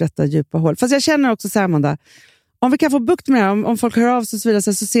upp ur detta djupa hål. Fast jag känner också så här, Amanda, om vi kan få bukt med det här, om folk hör av sig och så vidare,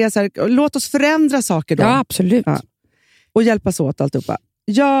 så ser jag så här, låt oss förändra saker då. Ja, absolut. Ja. Och hjälpas åt alltihopa.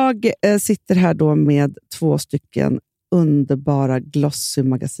 Jag sitter här då med 2 stycken underbara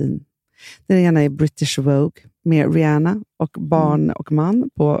glossy-magasin. Den ena är British Vogue med Rihanna och barn och man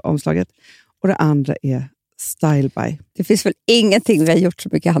på omslaget. Och det andra är Style by. Det finns väl ingenting vi har gjort så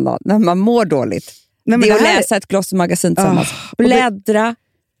mycket, Hanna, när man mår dåligt. Nej, men det är att läsa ett Glossy-magasin tillsammans. Bläddra,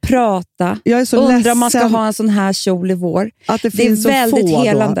 prata. Jag är så undrar om man ska ha en sån här kjol i vår. Att det finns är väldigt så få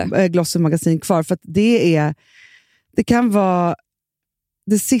helande. Glossy-magasin kvar. För att det kan vara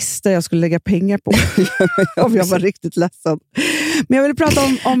det sista jag skulle lägga pengar på. Om jag var riktigt ledsen. Men jag vill prata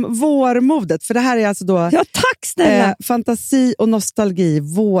om vårmodet. För det här är alltså då... Ja, tack snälla! Fantasi och nostalgi.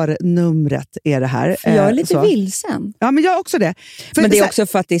 Vårnumret är det här. För jag är lite vilsen. Ja, men jag är också det. Men det är också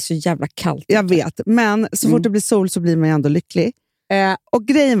för att det är så jävla kallt. Jag vet. Men så fort det blir sol så blir man ju ändå lycklig. Och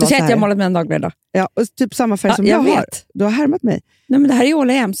grejen var så här... Jag målat med en dagblad då. Ja, och typ samma färg som jag har. Du har härmat mig. Nej, men det här är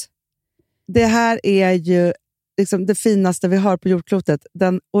Åla Ems. Det här är ju liksom det finaste vi har på jordklotet.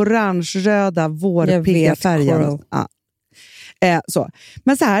 Den orange-röda vårpigga färgen. Ja. Så.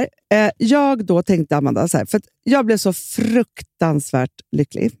 Men så här, jag då tänkte Amanda så här, för att jag blev så fruktansvärt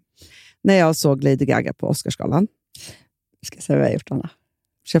lycklig när jag såg Lady Gaga på Oscarsgalan. Ska jag säga vad jag gjort, Anna?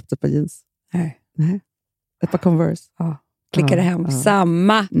 Köpte ett par jeans. Nej. Ett par Converse. Ja. Klickade hem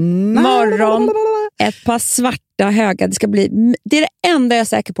samma morgon. Ett par svarta höga. Det är det enda jag är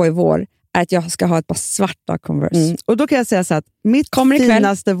säker på i vår, är att jag ska ha ett par svarta Converse. Och då kan jag säga så att mitt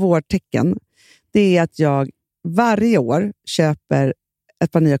finaste vårtecken, det är att jag varje år köper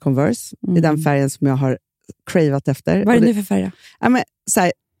ett par nya Converse i den färgen som jag har cravat efter. Vad är det nu för färg? Ja, men, så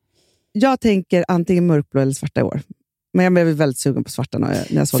här, jag tänker antingen mörkblå eller svarta i år. Men jag blev väldigt sugen på svarta när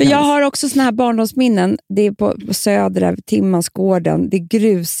jag såg. För jag har också såna här barndomsminnen. Det är på Södra, Timmansgården. Det är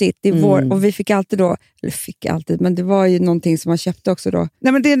grusigt. Det är vår, och vi fick alltid då... Eller fick alltid, men det var ju någonting som man köpte också då.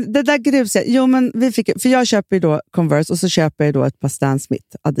 Nej, men det där grusiga... Jo, men vi fick... För jag köper ju då Converse och så köper jag då ett par Stan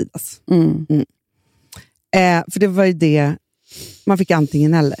Smith Adidas. För det var ju det... Man fick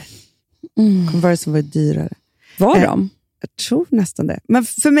antingen eller. Converse var ju dyrare. Var de? Jag tror nästan det. Men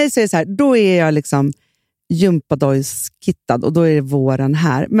för mig så är det så här, då är jag liksom... gympadojs-kittad och då är det våren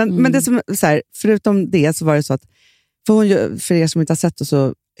här. Men det som så här, förutom det så var det så att för er som inte har sett det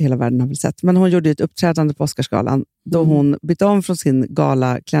så hela världen har väl sett, men hon gjorde ett uppträdande på Oscarsgalan då hon bytte om från sin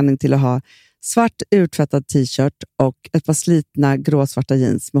galaklänning till att ha svart urtvättad t-shirt och ett par slitna gråsvarta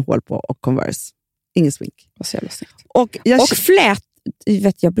jeans med hål på och Converse. Ingen smink. Vad så jävla snyggt. Och flät.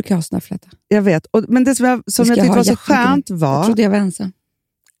 Jag brukar ha såna här fläta. Jag vet. Men det som jag tyckte var så skönt var... Jag trodde jag var ensam.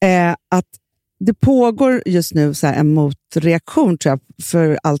 Att det pågår just nu så här en motreaktion tror jag,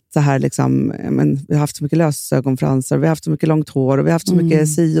 för allt det här liksom, vi har haft så mycket lösögonfransar, vi har haft så mycket långt hår och vi har haft så mycket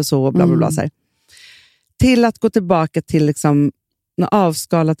si och så och bla bla bla så här. Till att gå tillbaka till liksom något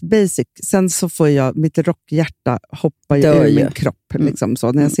avskalat basic. Sen så får jag mitt rockhjärta hoppa ur min kropp liksom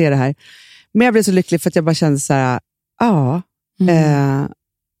så när jag ser det här. Men jag blev så lycklig för att jag bara kände så här,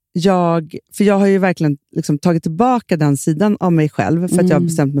 jag har ju verkligen liksom tagit tillbaka den sidan av mig själv för att jag har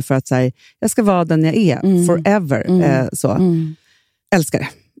bestämt mig för att här, jag ska vara den jag är forever. Älskar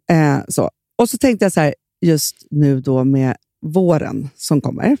det. Så. Och så tänkte jag så här, just nu då med våren som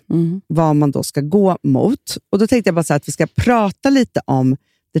kommer, vad man då ska gå mot. Och då tänkte jag bara så här, att vi ska prata lite om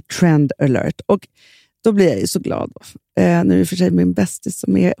the trend alert. Och då blir jag ju så glad. Nu är det för sig min bästis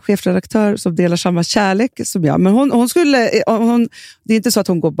som är chefredaktör som delar samma kärlek som jag. Men hon det är inte så att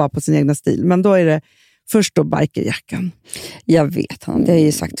hon går bara på sin egna stil. Men då är det först då bikerjackan. Jag vet, det har jag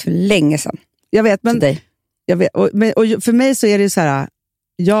ju sagt för länge sedan. Jag vet, men jag vet, och för mig så är det så här,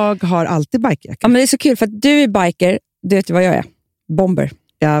 jag har alltid bikerjacka. Ja, men det är så kul för att du är biker, du vet vad jag är. Bomber.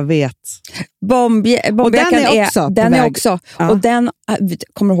 Jag vet. Bomberjackan är också. Ja. Och den,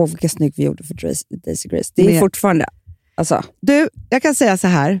 kommer du ihåg vilka snygg vi gjorde för Daisy Grace? Det är fortfarande... Alltså. Du, jag kan säga så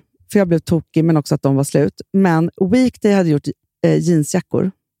här, för jag blev tokig men också att de var slut. Men Weekday hade gjort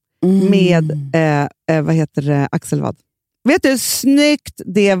jeansjackor med axelvadd. Vet du hur snyggt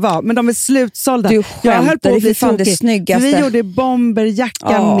det var? Men de är slutsålda. Du skämtar, jag höll på att bli tokig. Det snyggaste. Vi gjorde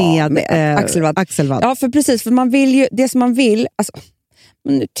bomberjacka med axelvadd. Ja, för precis. För man vill ju, det som man vill... Alltså,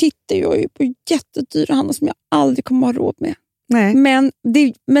 men nu tittar jag ju på jättedyra handlar som jag aldrig kommer ha råd med. Nej.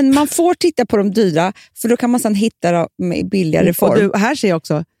 Men man får titta på de dyra, för då kan man sedan hitta dem i billigare form. Och här ser jag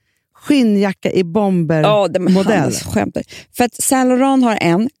också skinnjacka i bombermodell. Skämtar. För att Saint Laurent har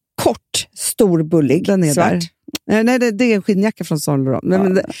en kort, stor, bullig, den är svart. Nej, det är en skinnjacka från Saint Laurent.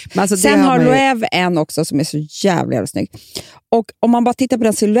 Men alltså, sen har Loewe en också som är så jävla snygg. Och om man bara tittar på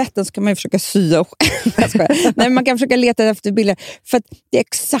den silhuetten så kan man ju försöka sy. Nej, man kan försöka leta efter bilder. För att det är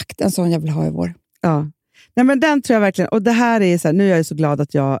exakt en sån jag vill ha i vår. Ja. Nej, men den tror jag verkligen. Och det här är så här, nu är jag så glad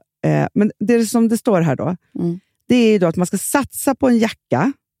att jag... men det som det står här då, det är ju då att man ska satsa på en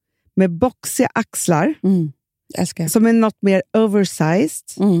jacka med boxiga axlar. Älskar. Som är något mer oversized.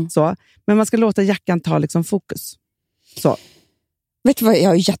 Så. Men man ska låta jackan ta liksom fokus. Så. Vet du vad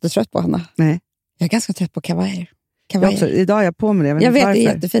jag är jättetrött på, Hanna? Nej. Jag är ganska trött på kavajer. Idag är jag på med det. Jag vet, det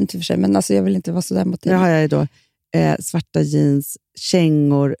är jättefint i och för sig, men alltså, jag vill inte vara så där mot det. Nu har jag ju då svarta jeans,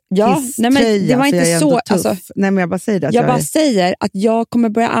 kängor, kisströja. Det var inte så. Alltså, nej, men jag bara säger det. Jag säger att jag kommer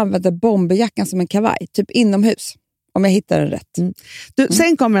börja använda bomberjackan som en kavaj. Typ inomhus. Om jag hittar den rätt.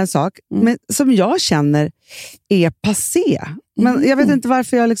 Sen kommer en sak som jag känner är passé. Men jag vet inte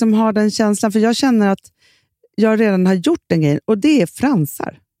varför jag liksom har den känslan. För jag känner att jag redan har gjort en grej. Och det är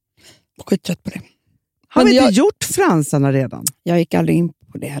fransar. Jag är skittrött på det. Har vi inte gjort fransarna redan? Jag gick aldrig in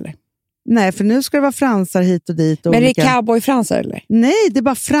på det heller. Nej, för nu ska det vara fransar hit och dit. Och men är det cowboyfransar eller? Nej, det är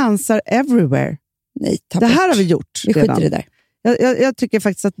bara fransar everywhere. Nej, det här har vi gjort vi redan. Skiter i det där. Jag tycker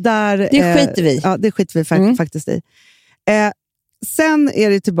faktiskt att där... Det skiter vi. Ja, det skiter vi faktiskt i. Sen är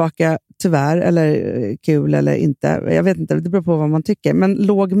det tillbaka, tyvärr, eller kul eller inte. Jag vet inte, det beror på vad man tycker. Men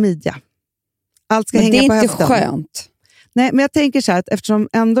låg midja. Allt ska hänga på höften. Det är inte skönt. Nej, men jag tänker så här att eftersom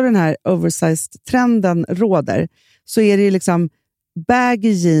ändå den här oversized-trenden råder så är det ju liksom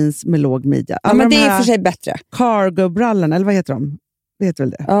baggy jeans med låg midja. Ja, men det är för sig bättre. Cargo-brallan, eller vad heter de? Det heter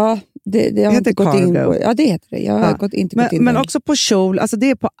väl det? Ja, det har inte gått in på. Ja, det heter det. Jag har inte gått in. Men också på kjol, alltså det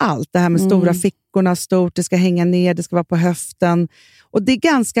är på allt. Det här med stora fickorna, stort, det ska hänga ner, det ska vara på höften. Och det är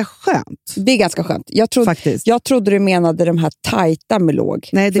ganska skönt. Det är ganska skönt. Jag trodde du menade de här tajta med låg.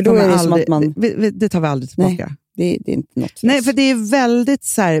 Nej, det, då är det aldrig, som att man... det tar vi aldrig tillbaka. Nej. Det är inte något. Nej, för det är väldigt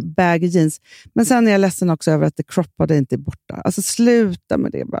så här baggy jeans. Men sen är jag ledsen också över att det croppade inte är borta. Alltså sluta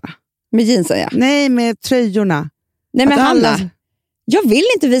med det bara. Med jeansen, ja. Nej, med tröjorna. Nej, men Hanna, jag vill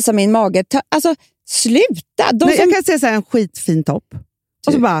inte visa min mage. Alltså, sluta. Jag kan säga så här, en skitfin topp.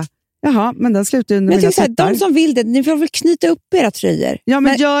 Och så bara, jaha, men den slutar under mina tuttar. De som vill det, ni får väl knyta upp era tröjor. Ja,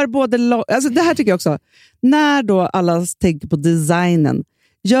 men gör både alltså det här tycker jag också. När då alla tänker på designen,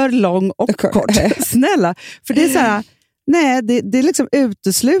 gör lång och kort. Snälla. För det är så här, nej, det liksom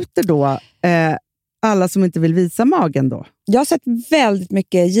utesluter då alla som inte vill visa magen då. Jag har sett väldigt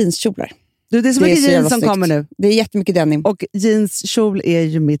mycket jeanskjolar. Det är så mycket jeans som kommer nu. Det är jättemycket denim. Och jeanskjol är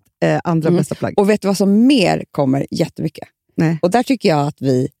ju mitt andra bästa plagg. Och vet du vad som mer kommer jättemycket? Nej. Och där tycker jag att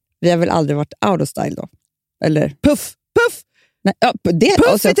vi har väl aldrig varit out of style då. Eller? Puff! Nej, ja, det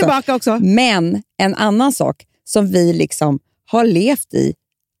Puff är tillbaka också. Men en annan sak som vi liksom har levt i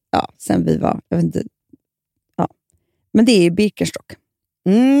sen vi var, jag vet inte, men det är ju Birkenstock.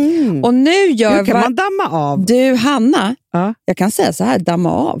 Och nu kan man damma av. Du, Hanna, jag kan säga så här,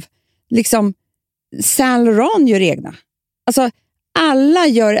 damma av. Liksom, Saint Laurent gör egna. Alltså, alla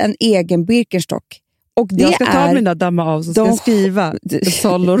gör en egen Birkenstock. Och det jag ska ta mina damma av så ska jag skriva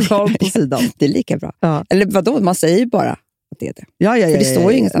Saint Laurent på sidan. Det är lika bra. Ja. Eller vadå, man säger ju bara att det är det. Ja. För det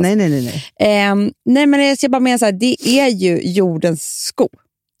står ju ingenstans. Nej. Nej, men jag ska bara mena så här, det är ju jordens sko.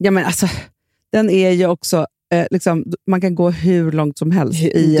 Ja, men alltså, den är ju också, liksom, man kan gå hur långt som helst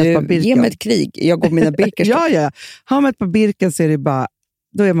i ett par Birken. Ge mig ett krig, jag går mina Birkenstock. ja. Har man ett par Birken så är det bara,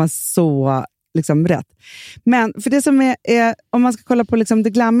 då är man så liksom rätt. Men för det som är om man ska kolla på liksom det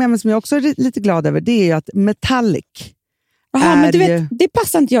glammiga, men som jag också är lite glad över, det är ju att metallic. Jaha, men du vet, det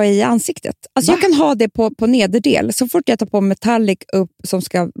passar inte jag i ansiktet. Alltså jag kan ha det på nederdel. Så fort jag tar på metallic upp som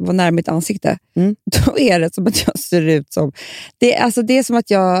ska vara nära mitt ansikte, då är det som att jag ser ut som... Det är som att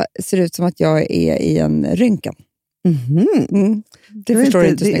jag ser ut som att jag är i en rynken. Det förstår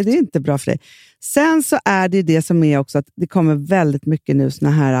inte snyggt. Det är inte bra för dig. Sen så är det som är också att det kommer väldigt mycket nu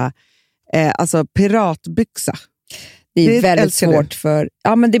såna här alltså piratbyxa. Det är väldigt svårt för...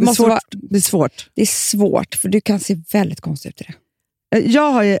 Ja, men det måste vara... Det är svårt. Det är svårt, för du kan se väldigt konstigt ut i det.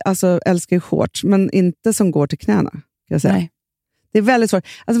 Jag har ju, älskar ju shorts, men inte som går till knäna. Kan jag säga. Nej. Det är väldigt svårt.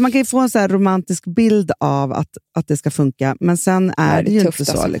 Alltså man kan ju få en så här romantisk bild av att det ska funka, men sen är det ju inte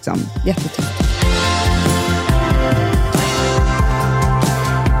så. Liksom. Jättetufft.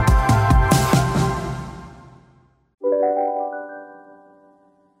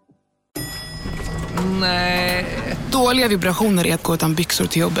 Nej. Dåliga vibrationer är att gå utan byxor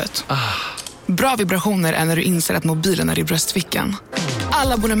till jobbet. Bra vibrationer är när du inser att mobilen är i bröstfickan.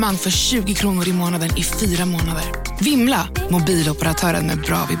 Alla abonnemang för 20 kronor i månaden i 4 månader. Vimla, mobiloperatören med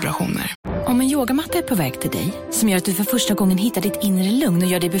bra vibrationer. Om en yogamatta är på väg till dig, som gör att du för första gången hittar ditt inre lugn och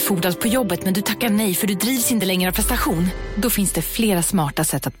gör dig befordrad på jobbet, men du tackar nej för du drivs inte längre av prestation. Då finns det flera smarta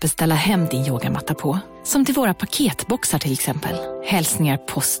sätt att beställa hem din yogamatta på. Som till våra paketboxar till exempel. Hälsningar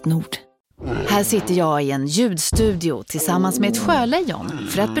Postnord. Här sitter jag i en ljudstudio tillsammans med ett sjölejon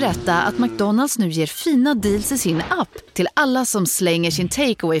för att berätta att McDonalds nu ger fina deals i sin app till alla som slänger sin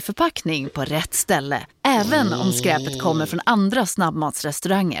takeaway-förpackning på rätt ställe. Även om skräpet kommer från andra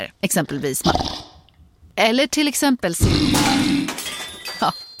snabbmatsrestauranger, exempelvis. Eller till exempel...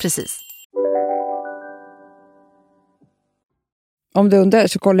 Ja, precis. Om du undrar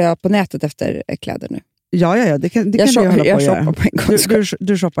så kollar jag på nätet efter kläder nu. Ja, det kan du hålla på att göra.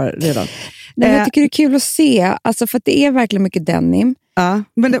 Du shoppar redan. Nej, men jag tycker det är kul att se, alltså, för att det är verkligen mycket denim. Ja,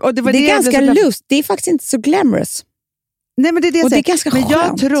 men det är ganska lust. Det är faktiskt inte så glamorous. Nej, men det är ganska men skönt.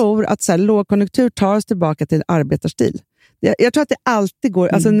 jag tror att så här, lågkonjunktur tar oss tillbaka till arbetarstil. Jag tror att det alltid går,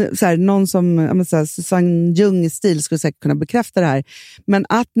 alltså, så här, någon som Susanne Ljung-stil skulle säkert kunna bekräfta det här. Men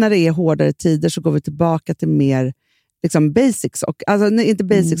att när det är hårdare tider så går vi tillbaka till mer liksom basics. Och, alltså, inte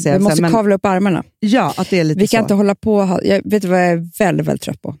basics vi måste kavla upp armarna. Ja, att det är lite vi kan så. Inte hålla på. Vet du vad jag är väldigt, väldigt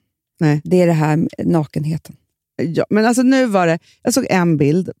trött på? Nej. Det är det här nakenheten. Ja, men alltså nu var det, jag såg en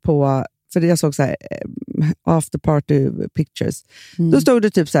bild på, för jag såg så här after party pictures. Då stod det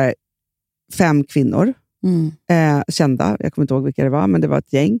typ så här 5 kvinnor, kända, jag kommer inte ihåg vilka det var, men det var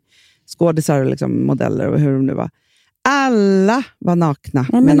ett gäng skådisar och liksom modeller och hur de nu var. Alla var nakna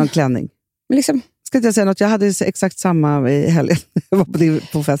med någon klänning. Men liksom, ska inte jag säga något? Jag hade exakt samma i helgen. Jag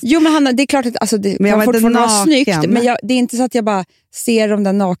var på fest. Jo, men Hanna, det är klart att alltså, det men kan fortfarande vara snyggt. Men det är inte så att jag bara ser de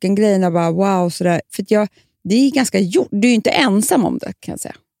där nakengrejerna och bara wow, sådär. För att det är ganska gjort. Du är ju inte ensam om det, kan jag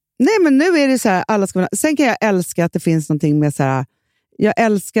säga. Nej, men nu är det så här, alla ska vara. Sen kan jag älska att det finns någonting med så här. Jag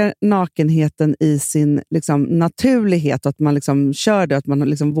älskar nakenheten i sin liksom, naturlighet och att man liksom kör det, att man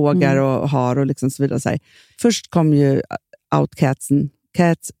liksom vågar och har och liksom så vidare. Så här. Först kom ju outcatsen.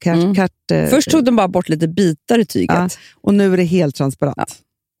 Först tog de bara bort lite bitar i tyget. Ja, och nu är det helt transparent. Ja.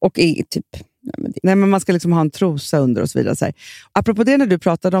 Och typ... Nej, men man ska liksom ha en trosa under och så vidare. Så här. Apropå det när du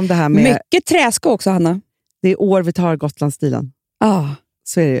pratade om det här med... Mycket träsko också, Hanna. Det är år vi tar Gotlandsstilen. Ja.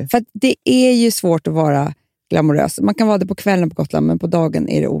 Så är det ju. För att det är ju svårt att vara glamorös. Man kan vara det på kvällen på Gotland, men på dagen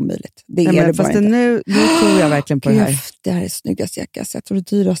är det omöjligt. Det är det bara inte. Nu tror jag verkligen på det här. Det här är snyggaste jacka. Jag tror det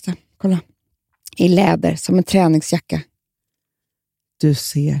dyraste. Kolla. I läder, som en träningsjacka. Du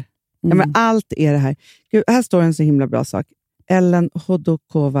ser. Ja, men allt är det här. Gud, här står en så himla bra sak. Ellen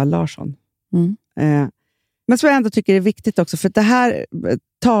Hodokova Larsson. Men så jag ändå tycker det är viktigt också, för det här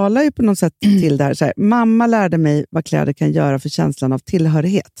talar ju på något sätt till det här. Så här, mamma lärde mig vad kläder kan göra för känslan av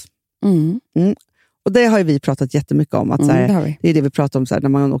tillhörighet. Och det har ju vi pratat jättemycket om. Att, så här, det är det vi pratar om så här, när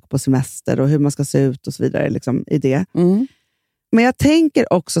man åker på semester och hur man ska se ut och så vidare liksom, i det. Men jag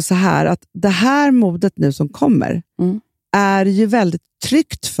tänker också så här att det här modet nu som kommer är ju väldigt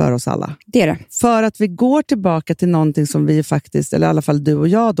tryggt för oss alla. Det är det. För att vi går tillbaka till någonting som vi faktiskt, eller i alla fall du och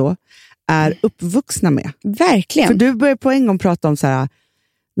jag då, är uppvuxna med. Verkligen. För du börjar på en gång prata om så här,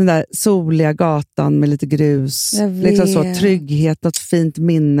 den där soliga gatan med lite grus. Liksom så, trygghet, något fint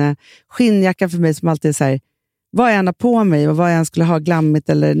minne. Skinnjacka för mig som alltid är så här, vad jag än har på mig och vad jag än skulle ha glammigt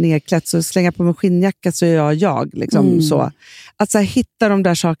eller nedklätt, så slänga på mig skinnjacka så är jag. Liksom, så. Att så här, hitta de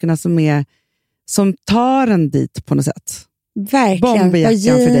där sakerna som tar en dit på något sätt. Verkligen.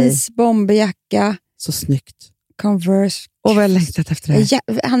 Bomberjackan för dig. Bomberjacka. Så snyggt. Converse. Och vad jag längtat efter det.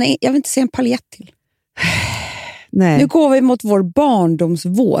 Jag vill inte se en paljett till. Nej. Nu går vi mot vår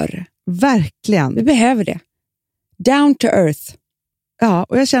barndomsvår. Verkligen. Vi behöver det. Down to earth. Ja,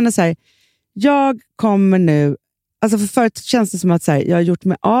 och jag känner så här, jag kommer nu, alltså för förut känns det som att så här, jag har gjort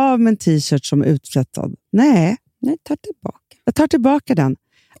mig av med en t-shirt som är utflättad. Nej, ta tillbaka. Jag tar tillbaka den.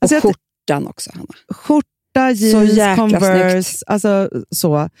 Alltså, och skjortan också, Hanna. Skjorta, jeans, Converse, alltså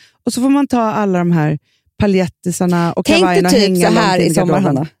så. Och så får man ta alla de här paljettisarna och kavajerna och hänga typ så här i sommar,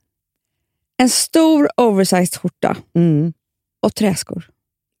 Hanna. En stor oversized skjorta och träskor.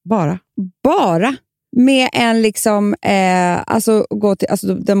 Bara. Med en liksom, alltså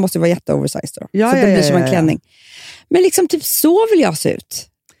den måste vara jätte-oversized då. Ja, så det blir som en klänning. Men liksom typ så vill jag se ut.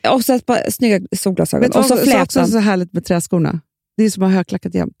 Och så ett par snygga solglasögon. Och så flätan. Det är också så härligt med träskorna. Det är som att ha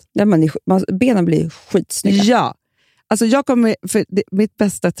högklackat jämt. Ja, benen blir skitsnygga. Ja. Alltså mitt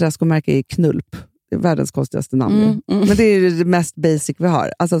bästa träskomärke är Knulp. Det är världens konstigaste namn. Men det är det mest basic vi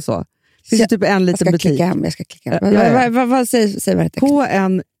har. Alltså så. Det finns typ en liten butik. Jag ska klicka hem. Vad säger vad heter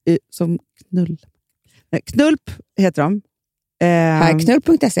KN som Knull. Knulp heter de. Här,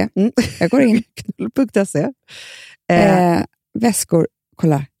 knull.se. Jag går in. Knull.se. Väskor.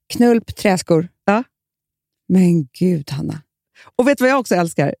 Kolla. Knulp, träskor. Ja. Men gud, Hanna. Och vet du vad jag också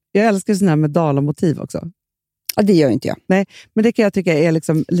älskar? Jag älskar sådana här med dalamotiv också. Ja, det gör inte jag. Nej, men det kan jag tycka är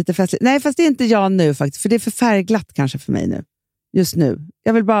liksom lite festligt. Nej, fast det är inte jag nu faktiskt. För det är för färgglatt kanske för mig nu. Just nu.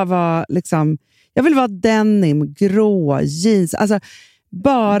 Jag vill bara vara liksom... Jag vill vara denim, grå, jeans. Alltså,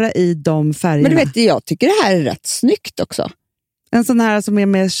 bara i de färgerna. Men du vet, jag tycker det här är rätt snyggt också. En sån här som är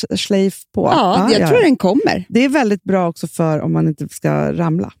med schleif på. Ja, jag tror den kommer. Det är väldigt bra också för om man inte ska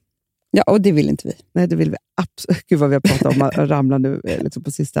ramla. Ja, och det vill inte vi. Nej, det vill vi absolut. Gud vad vi har pratat om att ramla nu liksom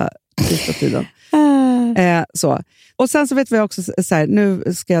på sista tiden. Så. Och sen så vet vi också, så här,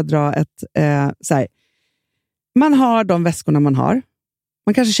 nu ska jag dra ett... Så här, man har de väskorna man har.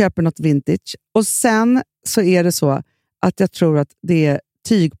 Man kanske köper något vintage. Och sen så är det så att jag tror att det är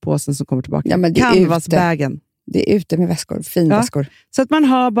tygpåsen som kommer tillbaka. Ja, men canvasbagen. Det är ute med väskor, finväskor. Så att man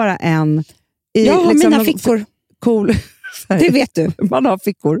har bara en... Jag har liksom mina fickor. Cool. Det vet du. Man har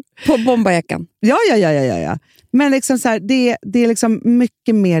fickor. På bomberjackan. Ja. Men liksom så här, det är liksom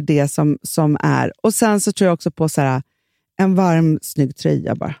mycket mer det som är. Och sen så tror jag också på så här, en varm, snygg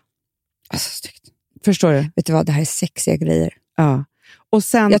tröja bara. Alltså, snyggt. Förstår du? Vet du vad, det här är sexiga grejer. Ja. Och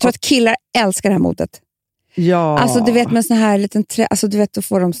sen, jag tror att killar älskar det här modet. Ja. Alltså du vet med sån här liten alltså du vet, då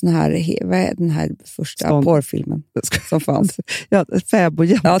får de sån här, vad är den här första porrfilmen som fanns? Ja,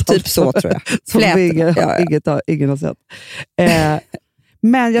 fäbodjäntan. Ja, typ så tror jag. Som ingen har sett.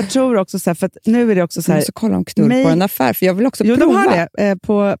 Men jag tror också så här, för att nu är det också så här... Jag måste kolla om knull på en affär, för jag vill också prova. De har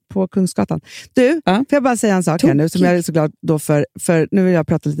det på Kungsgatan. Du, får jag bara säga en sak här nu som jag är så glad då för nu vill jag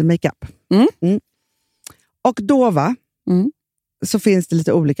prata lite makeup. Och då så finns det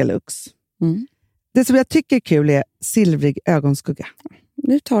lite olika looks. Det som jag tycker är kul är silvrig ögonskugga.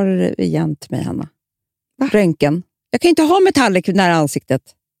 Nu tar du det igen till mig, Hanna. Röntgen. Jag kan inte ha metallic nära ansiktet.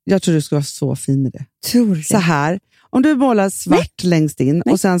 Jag tror du ska vara så fin i det. Tror du? Så här. Om du målar svart längst in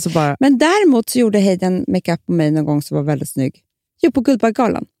och sen så bara... Men däremot så gjorde Hayden makeup på mig någon gång som var väldigt snygg. Jo, på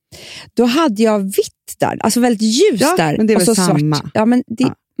Guldbaggegalan. Då hade jag vitt där. Alltså väldigt ljust där. Men det är väl samma. Svart. Ja, men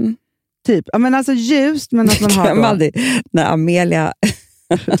det... Typ. Ja, men alltså ljust, men att man har då... När Amelia...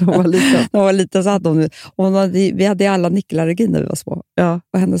 De var lite så hade vi hade alla nickelallergi när vi var små. Ja.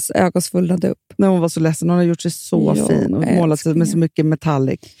 Och hennes ögon svullnade upp. När hon var så ledsen. Hon har gjort sig så fin och målat sig med så mycket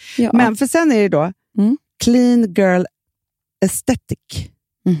metallic. Ja. Men för sen är det då clean girl aesthetic.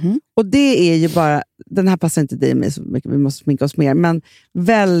 Och det är ju bara, den här passar inte dig med så mycket, vi måste sminka oss mer, men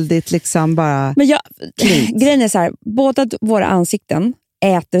väldigt liksom bara... Men grejen är så här, båda våra ansikten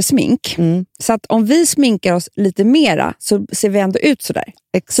äter smink. Så att om vi sminkar oss lite mera så ser vi ändå ut sådär.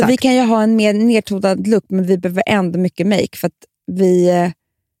 Exakt. Så vi kan ju ha en mer nedtonad look, men vi behöver ändå mycket make för att vi...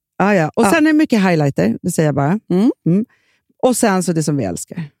 Och sen är det mycket highlighter, det säger jag bara. Och sen så det som vi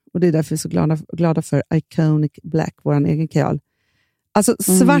älskar. Och det är därför vi är så glada för Iconic Black, vår egen kajal. Alltså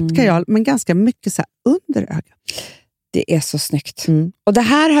svart kajal, men ganska mycket så här under ögat. Det är så snyggt. Och det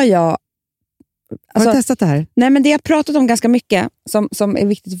här har jag... Har du testat det här? Nej, men det jag pratat om ganska mycket som är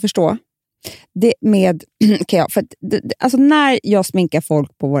viktigt att förstå, det med kajal. För alltså när jag sminkar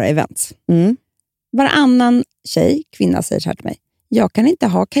folk på våra events, varannan kvinna säger så här till mig: jag kan inte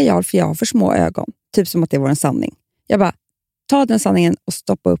ha kajal för jag har för små ögon. Typ som att det var en sanning. Jag bara, ta den sanningen och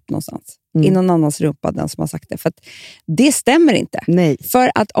stoppa upp någonstans. I någon annans rumpa, den som har sagt det. För att det stämmer inte. Nej.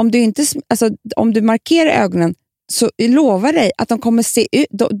 För att om du markerar ögonen, så lovar dig att de kommer se ut,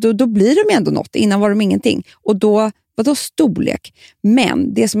 då blir de ändå något. Innan var de ingenting. Och då, vadå storlek?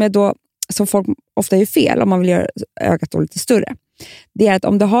 Men det som är då, som folk ofta gör fel om man vill göra ögat då lite större, det är att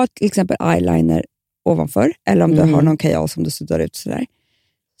om du har till exempel eyeliner ovanför, eller om du har någon kajal som du suddar ut sådär,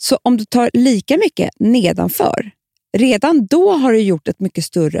 så om du tar lika mycket nedanför, redan då har du gjort ett mycket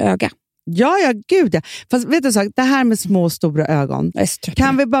större öga. Ja, gud ja. Fast vet du så, det här med små och stora ögon,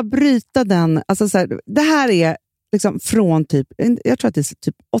 kan vi bara bryta den? Alltså så här, det här är liksom från typ, jag tror att det är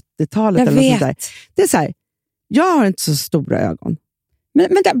typ 80-talet eller något sånt där. Det är så här, jag har inte så stora ögon. Men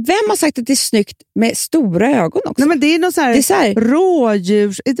vem har sagt att det är snyggt med stora ögon också? Nej, men det är någon så här, så här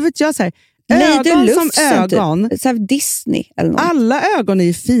rådjurs, inte vet jag, så här, ögon som ögon. Typ, så här Disney eller något. Alla ögon är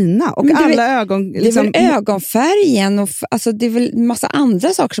ju fina och alla ögon liksom, det är väl ögonfärgen och alltså det är väl en massa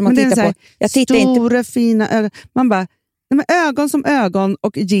andra saker som man tittar på. Jag tittar stora inte... fina ögon. Man bara, nej, men ögon som ögon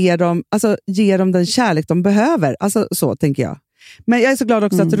och ger dem den kärlek de behöver. Alltså så tänker jag. Men jag är så glad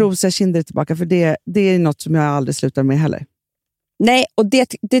också att rosiga kinder är tillbaka, för det är något som jag aldrig slutar med heller. Nej, och det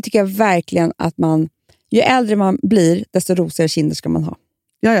tycker jag verkligen att man, ju äldre man blir, desto rosigare kinder ska man ha.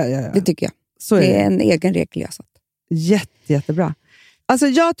 Ja. Det tycker jag. Så det är en egen regel jag satt. Jättebra. Alltså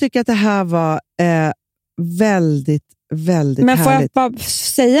jag tycker att det här var väldigt, väldigt härligt. Men får härligt. jag bara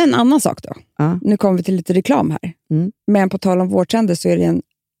säga en annan sak då? Ja. Nu kommer vi till lite reklam här. Men på tal om vårtrender så är det en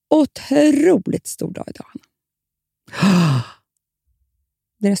otroligt stor dag idag.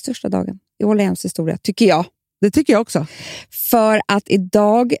 Det är den största dagen i Åhléns historia, tycker jag. Det tycker jag också. För att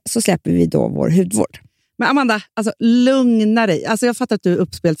idag så släpper vi då vår hudvård. Men Amanda, alltså lugna dig. Alltså jag fattar att du är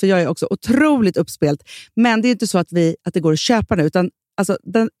uppspelt, för jag är också otroligt uppspelt. Men det är inte så att det går att köpa nu, utan alltså,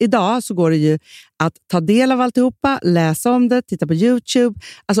 idag så går det ju att ta del av alltihopa, läsa om det, titta på YouTube,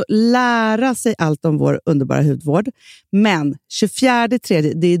 alltså lära sig allt om vår underbara hudvård. Men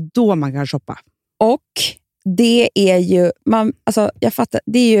 24/3, det är då man kan shoppa. Och det är ju, jag fattar,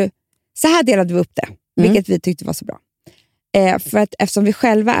 det är ju, så här delade vi upp det, vilket vi tyckte var så bra. För att eftersom vi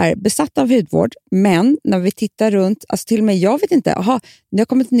själva är besatta av hudvård, men när vi tittar runt, alltså till och med jag vet inte, det har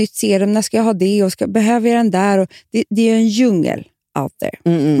kommit ett nytt serum, när ska jag ha det och behöver jag den där? Och det är en djungel out there.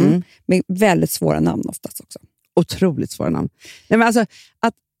 Med väldigt svåra namn oftast också. Otroligt svåra namn. Nej, men alltså,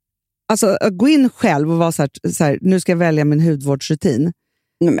 att gå in själv och vara så här, nu ska jag välja min hudvårdsrutin.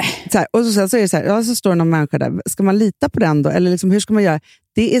 Så här, och så är det så här, så står det någon människa där. Ska man lita på den då? Eller liksom, hur ska man göra?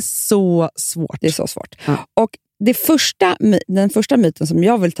 Det är så svårt. Det är så svårt. Ja. Och den första myten som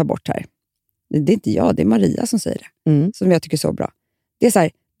jag vill ta bort här, det är inte jag, det är Maria som säger det. Som jag tycker är så bra. Det är så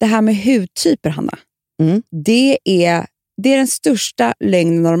här, det här med hudtyper, Hanna. Det är den största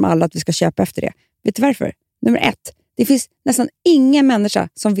lögnen av dem alla, att vi ska köpa efter det. Vet du varför? Nummer 1. Det finns nästan ingen människa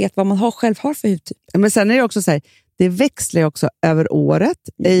som vet vad man själv har för hudtyp. Men sen är det också så här, det växlar ju också över året,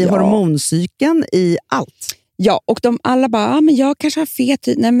 i hormoncykeln, i allt. Ja, och de alla bara, men jag kanske har fet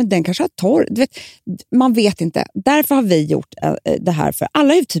hud. Nej, men den kanske har torr. Du vet, man vet inte. Därför har vi gjort det här för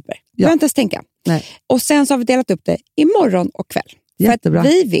alla hudtyper. Jag behöver inte ens tänka. Nej. Och sen så har vi delat upp det i morgon och kväll. Jättebra. För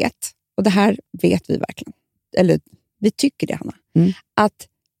att vi vet, och det här vet vi verkligen, eller vi tycker det, Hanna, att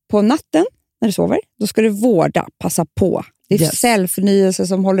på natten när du sover, då ska du vårda, passa på. Det är cellförnyelse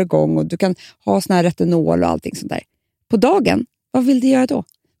som håller igång och du kan ha sån här retinol och allting sånt där. På dagen, vad vill du göra då?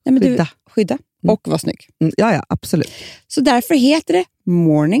 Nej, men skydda. Och vara snygg. Ja, absolut. Så därför heter det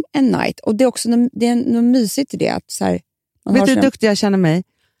morning and night. Och det är också något mysigt i det. Att så här, vet du hur duktig jag känner mig?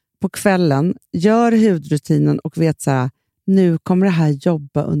 På kvällen, gör hudrutinen och vet så här, nu kommer det här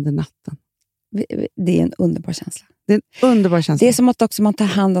jobba under natten. Det är en underbar känsla. Det är en underbar känsla. Det är som att också man tar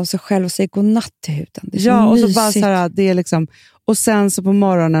hand om sig själv och säger godnatt till huden. Det är ja, och mysigt. så bara så här, det är liksom, och sen så på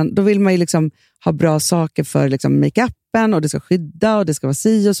morgonen, då vill man ju liksom ha bra saker för liksom make-upen, och det ska skydda och det ska vara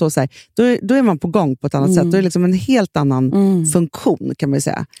si och så. Så här. Då är man på gång på ett annat sätt. Då är det liksom en helt annan funktion, kan man ju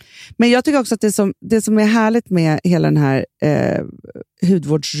säga. Men jag tycker också att det som är härligt med hela den här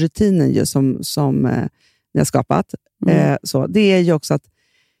hudvårdsrutinen ju, som ni har skapat, så, det är ju också att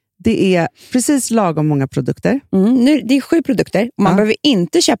det är precis lagom många produkter. Det är 7 produkter. Man behöver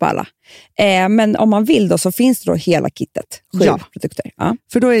inte köpa alla. Men om man vill då, så finns det då hela kittet. 7 produkter. Ja.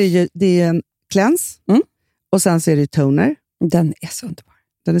 För då är det är en cleanse. Och sen så är det toner. Den är så underbar.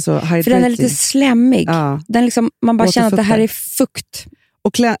 Den är så hydrating. För den är lite slemmig. Ja. Den liksom, man bara känner att det här är fukt.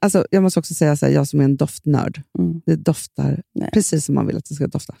 Och alltså, jag måste också säga så här, jag som är en doftnörd. Det doftar precis som man vill att det ska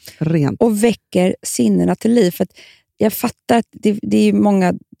dofta. Rent. Och väcker sinnena till liv. För att jag fattar att det är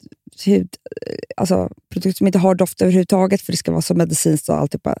många produkter som inte har doft överhuvudtaget, för det ska vara så medicinskt och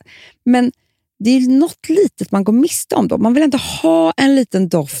alltihopa. Men det är något litet man går miste om då. Man vill inte ha en liten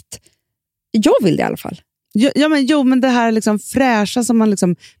doft. Jag vill det i alla fall. Men det här liksom fräscha som man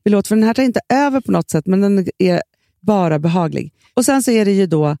liksom vill åt, för den här tar inte över på något sätt, men den är bara behaglig. Och sen så är det ju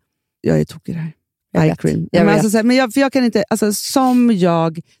då, jag är tokig här. Eye cream. Jag kan inte,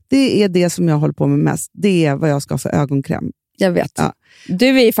 det är det som jag håller på med mest. Det är vad jag ska ha för ögonkräm. Jag vet. Ja.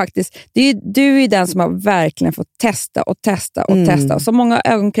 Du är faktiskt, du är den som har verkligen fått testa och testa och testa. Och så många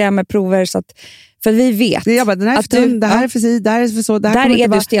ögonkrämer, prover, så att, för vi vet. Jag bara, den här är för det här är för si, det här är för så. Det här där är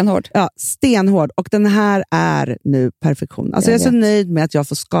du stenhård. Ja, stenhård. Och den här är nu perfektion. Alltså jag är så nöjd med att jag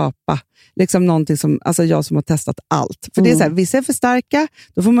får skapa liksom någonting som, alltså jag som har testat allt. För det är så här, vissa är för starka,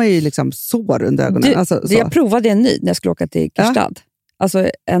 då får man ju liksom sår under ögonen. Jag provade en ny när jag skulle åka till Kirstad. Alltså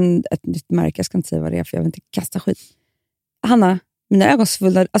ett nytt märke, jag ska inte säga vad det är, för jag vill inte kasta skit. Hanna, mina ögon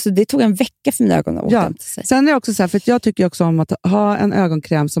svullnade, alltså det tog en vecka för mina ögon att återhämta sig. Sen är det också så här, för att jag tycker också om att ha en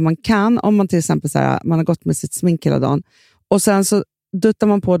ögonkräm som man kan, om man till exempel så här, man har gått med sitt smink hela dagen, och sen så duttar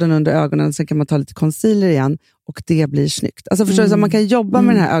man på den under ögonen, sen kan man ta lite concealer igen och det blir snyggt. Alltså förstår du, så man kan jobba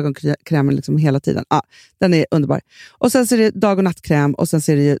med den här ögonkrämen liksom hela tiden. Den är underbar. Och sen så är det dag- och nattkräm, och sen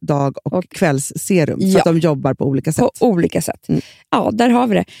så är det dag- och kvällsserum, för att de jobbar på olika sätt. På olika sätt. Ja, där har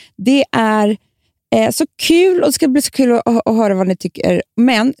vi det. Det är så kul, och det ska bli så kul att höra vad ni tycker.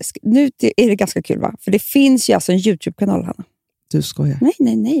 Men nu är det ganska kul, va? För det finns ju alltså en YouTube-kanal, Hanna. Du skojar.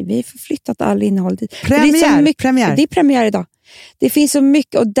 Nej. Vi har förflyttat all innehåll dit. Premiär. Det är premiär idag. Det finns så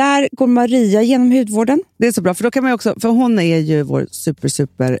mycket, och där går Maria genom hudvården. Det är så bra, för då kan man också, för hon är ju vår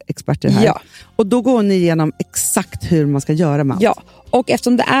super expert här. Ja. Och då går hon igenom exakt hur man ska göra med allt. Ja, och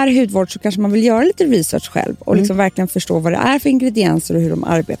eftersom det är hudvård så kanske man vill göra lite research själv och liksom verkligen förstå vad det är för ingredienser och hur de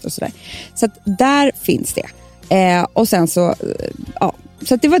arbetar och sådär. Så att där finns det. Och sen så,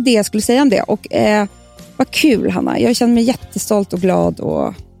 så att det var det jag skulle säga om det. Och vad kul, Hanna. Jag känner mig jättestolt och glad,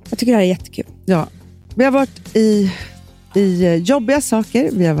 och jag tycker det här är jättekul. Ja, vi har varit i jobbiga saker.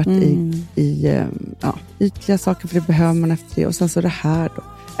 Vi har varit i ytliga saker, för det behöver man efter det. Och sen så det här då.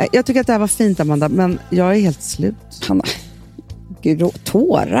 Jag tycker att det här var fint, Amanda, men jag är helt slut. Hanna, gud,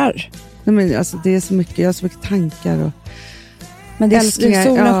 tårar. Nej, men alltså, det är så mycket, jag har så mycket tankar. Men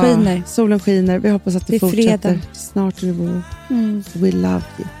solen skiner. Solen skiner. Vi hoppas att det fortsätter. Fredag. Snart är det vår. We love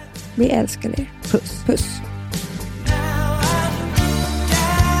you. Vi älskar er. Puss. Puss.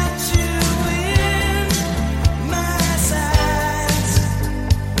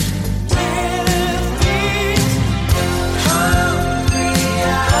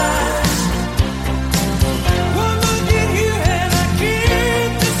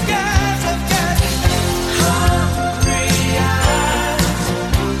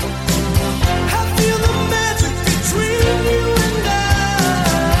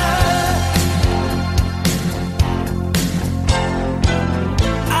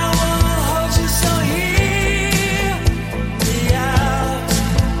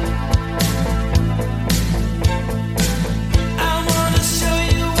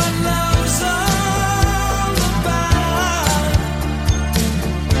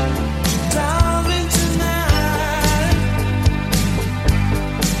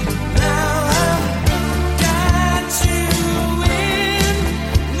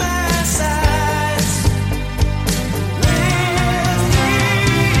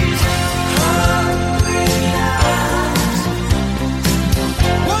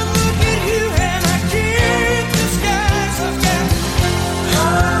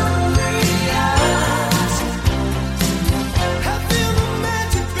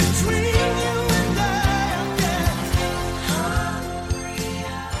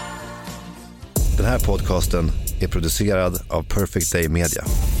 Den här podcasten är producerad av Perfect Day Media.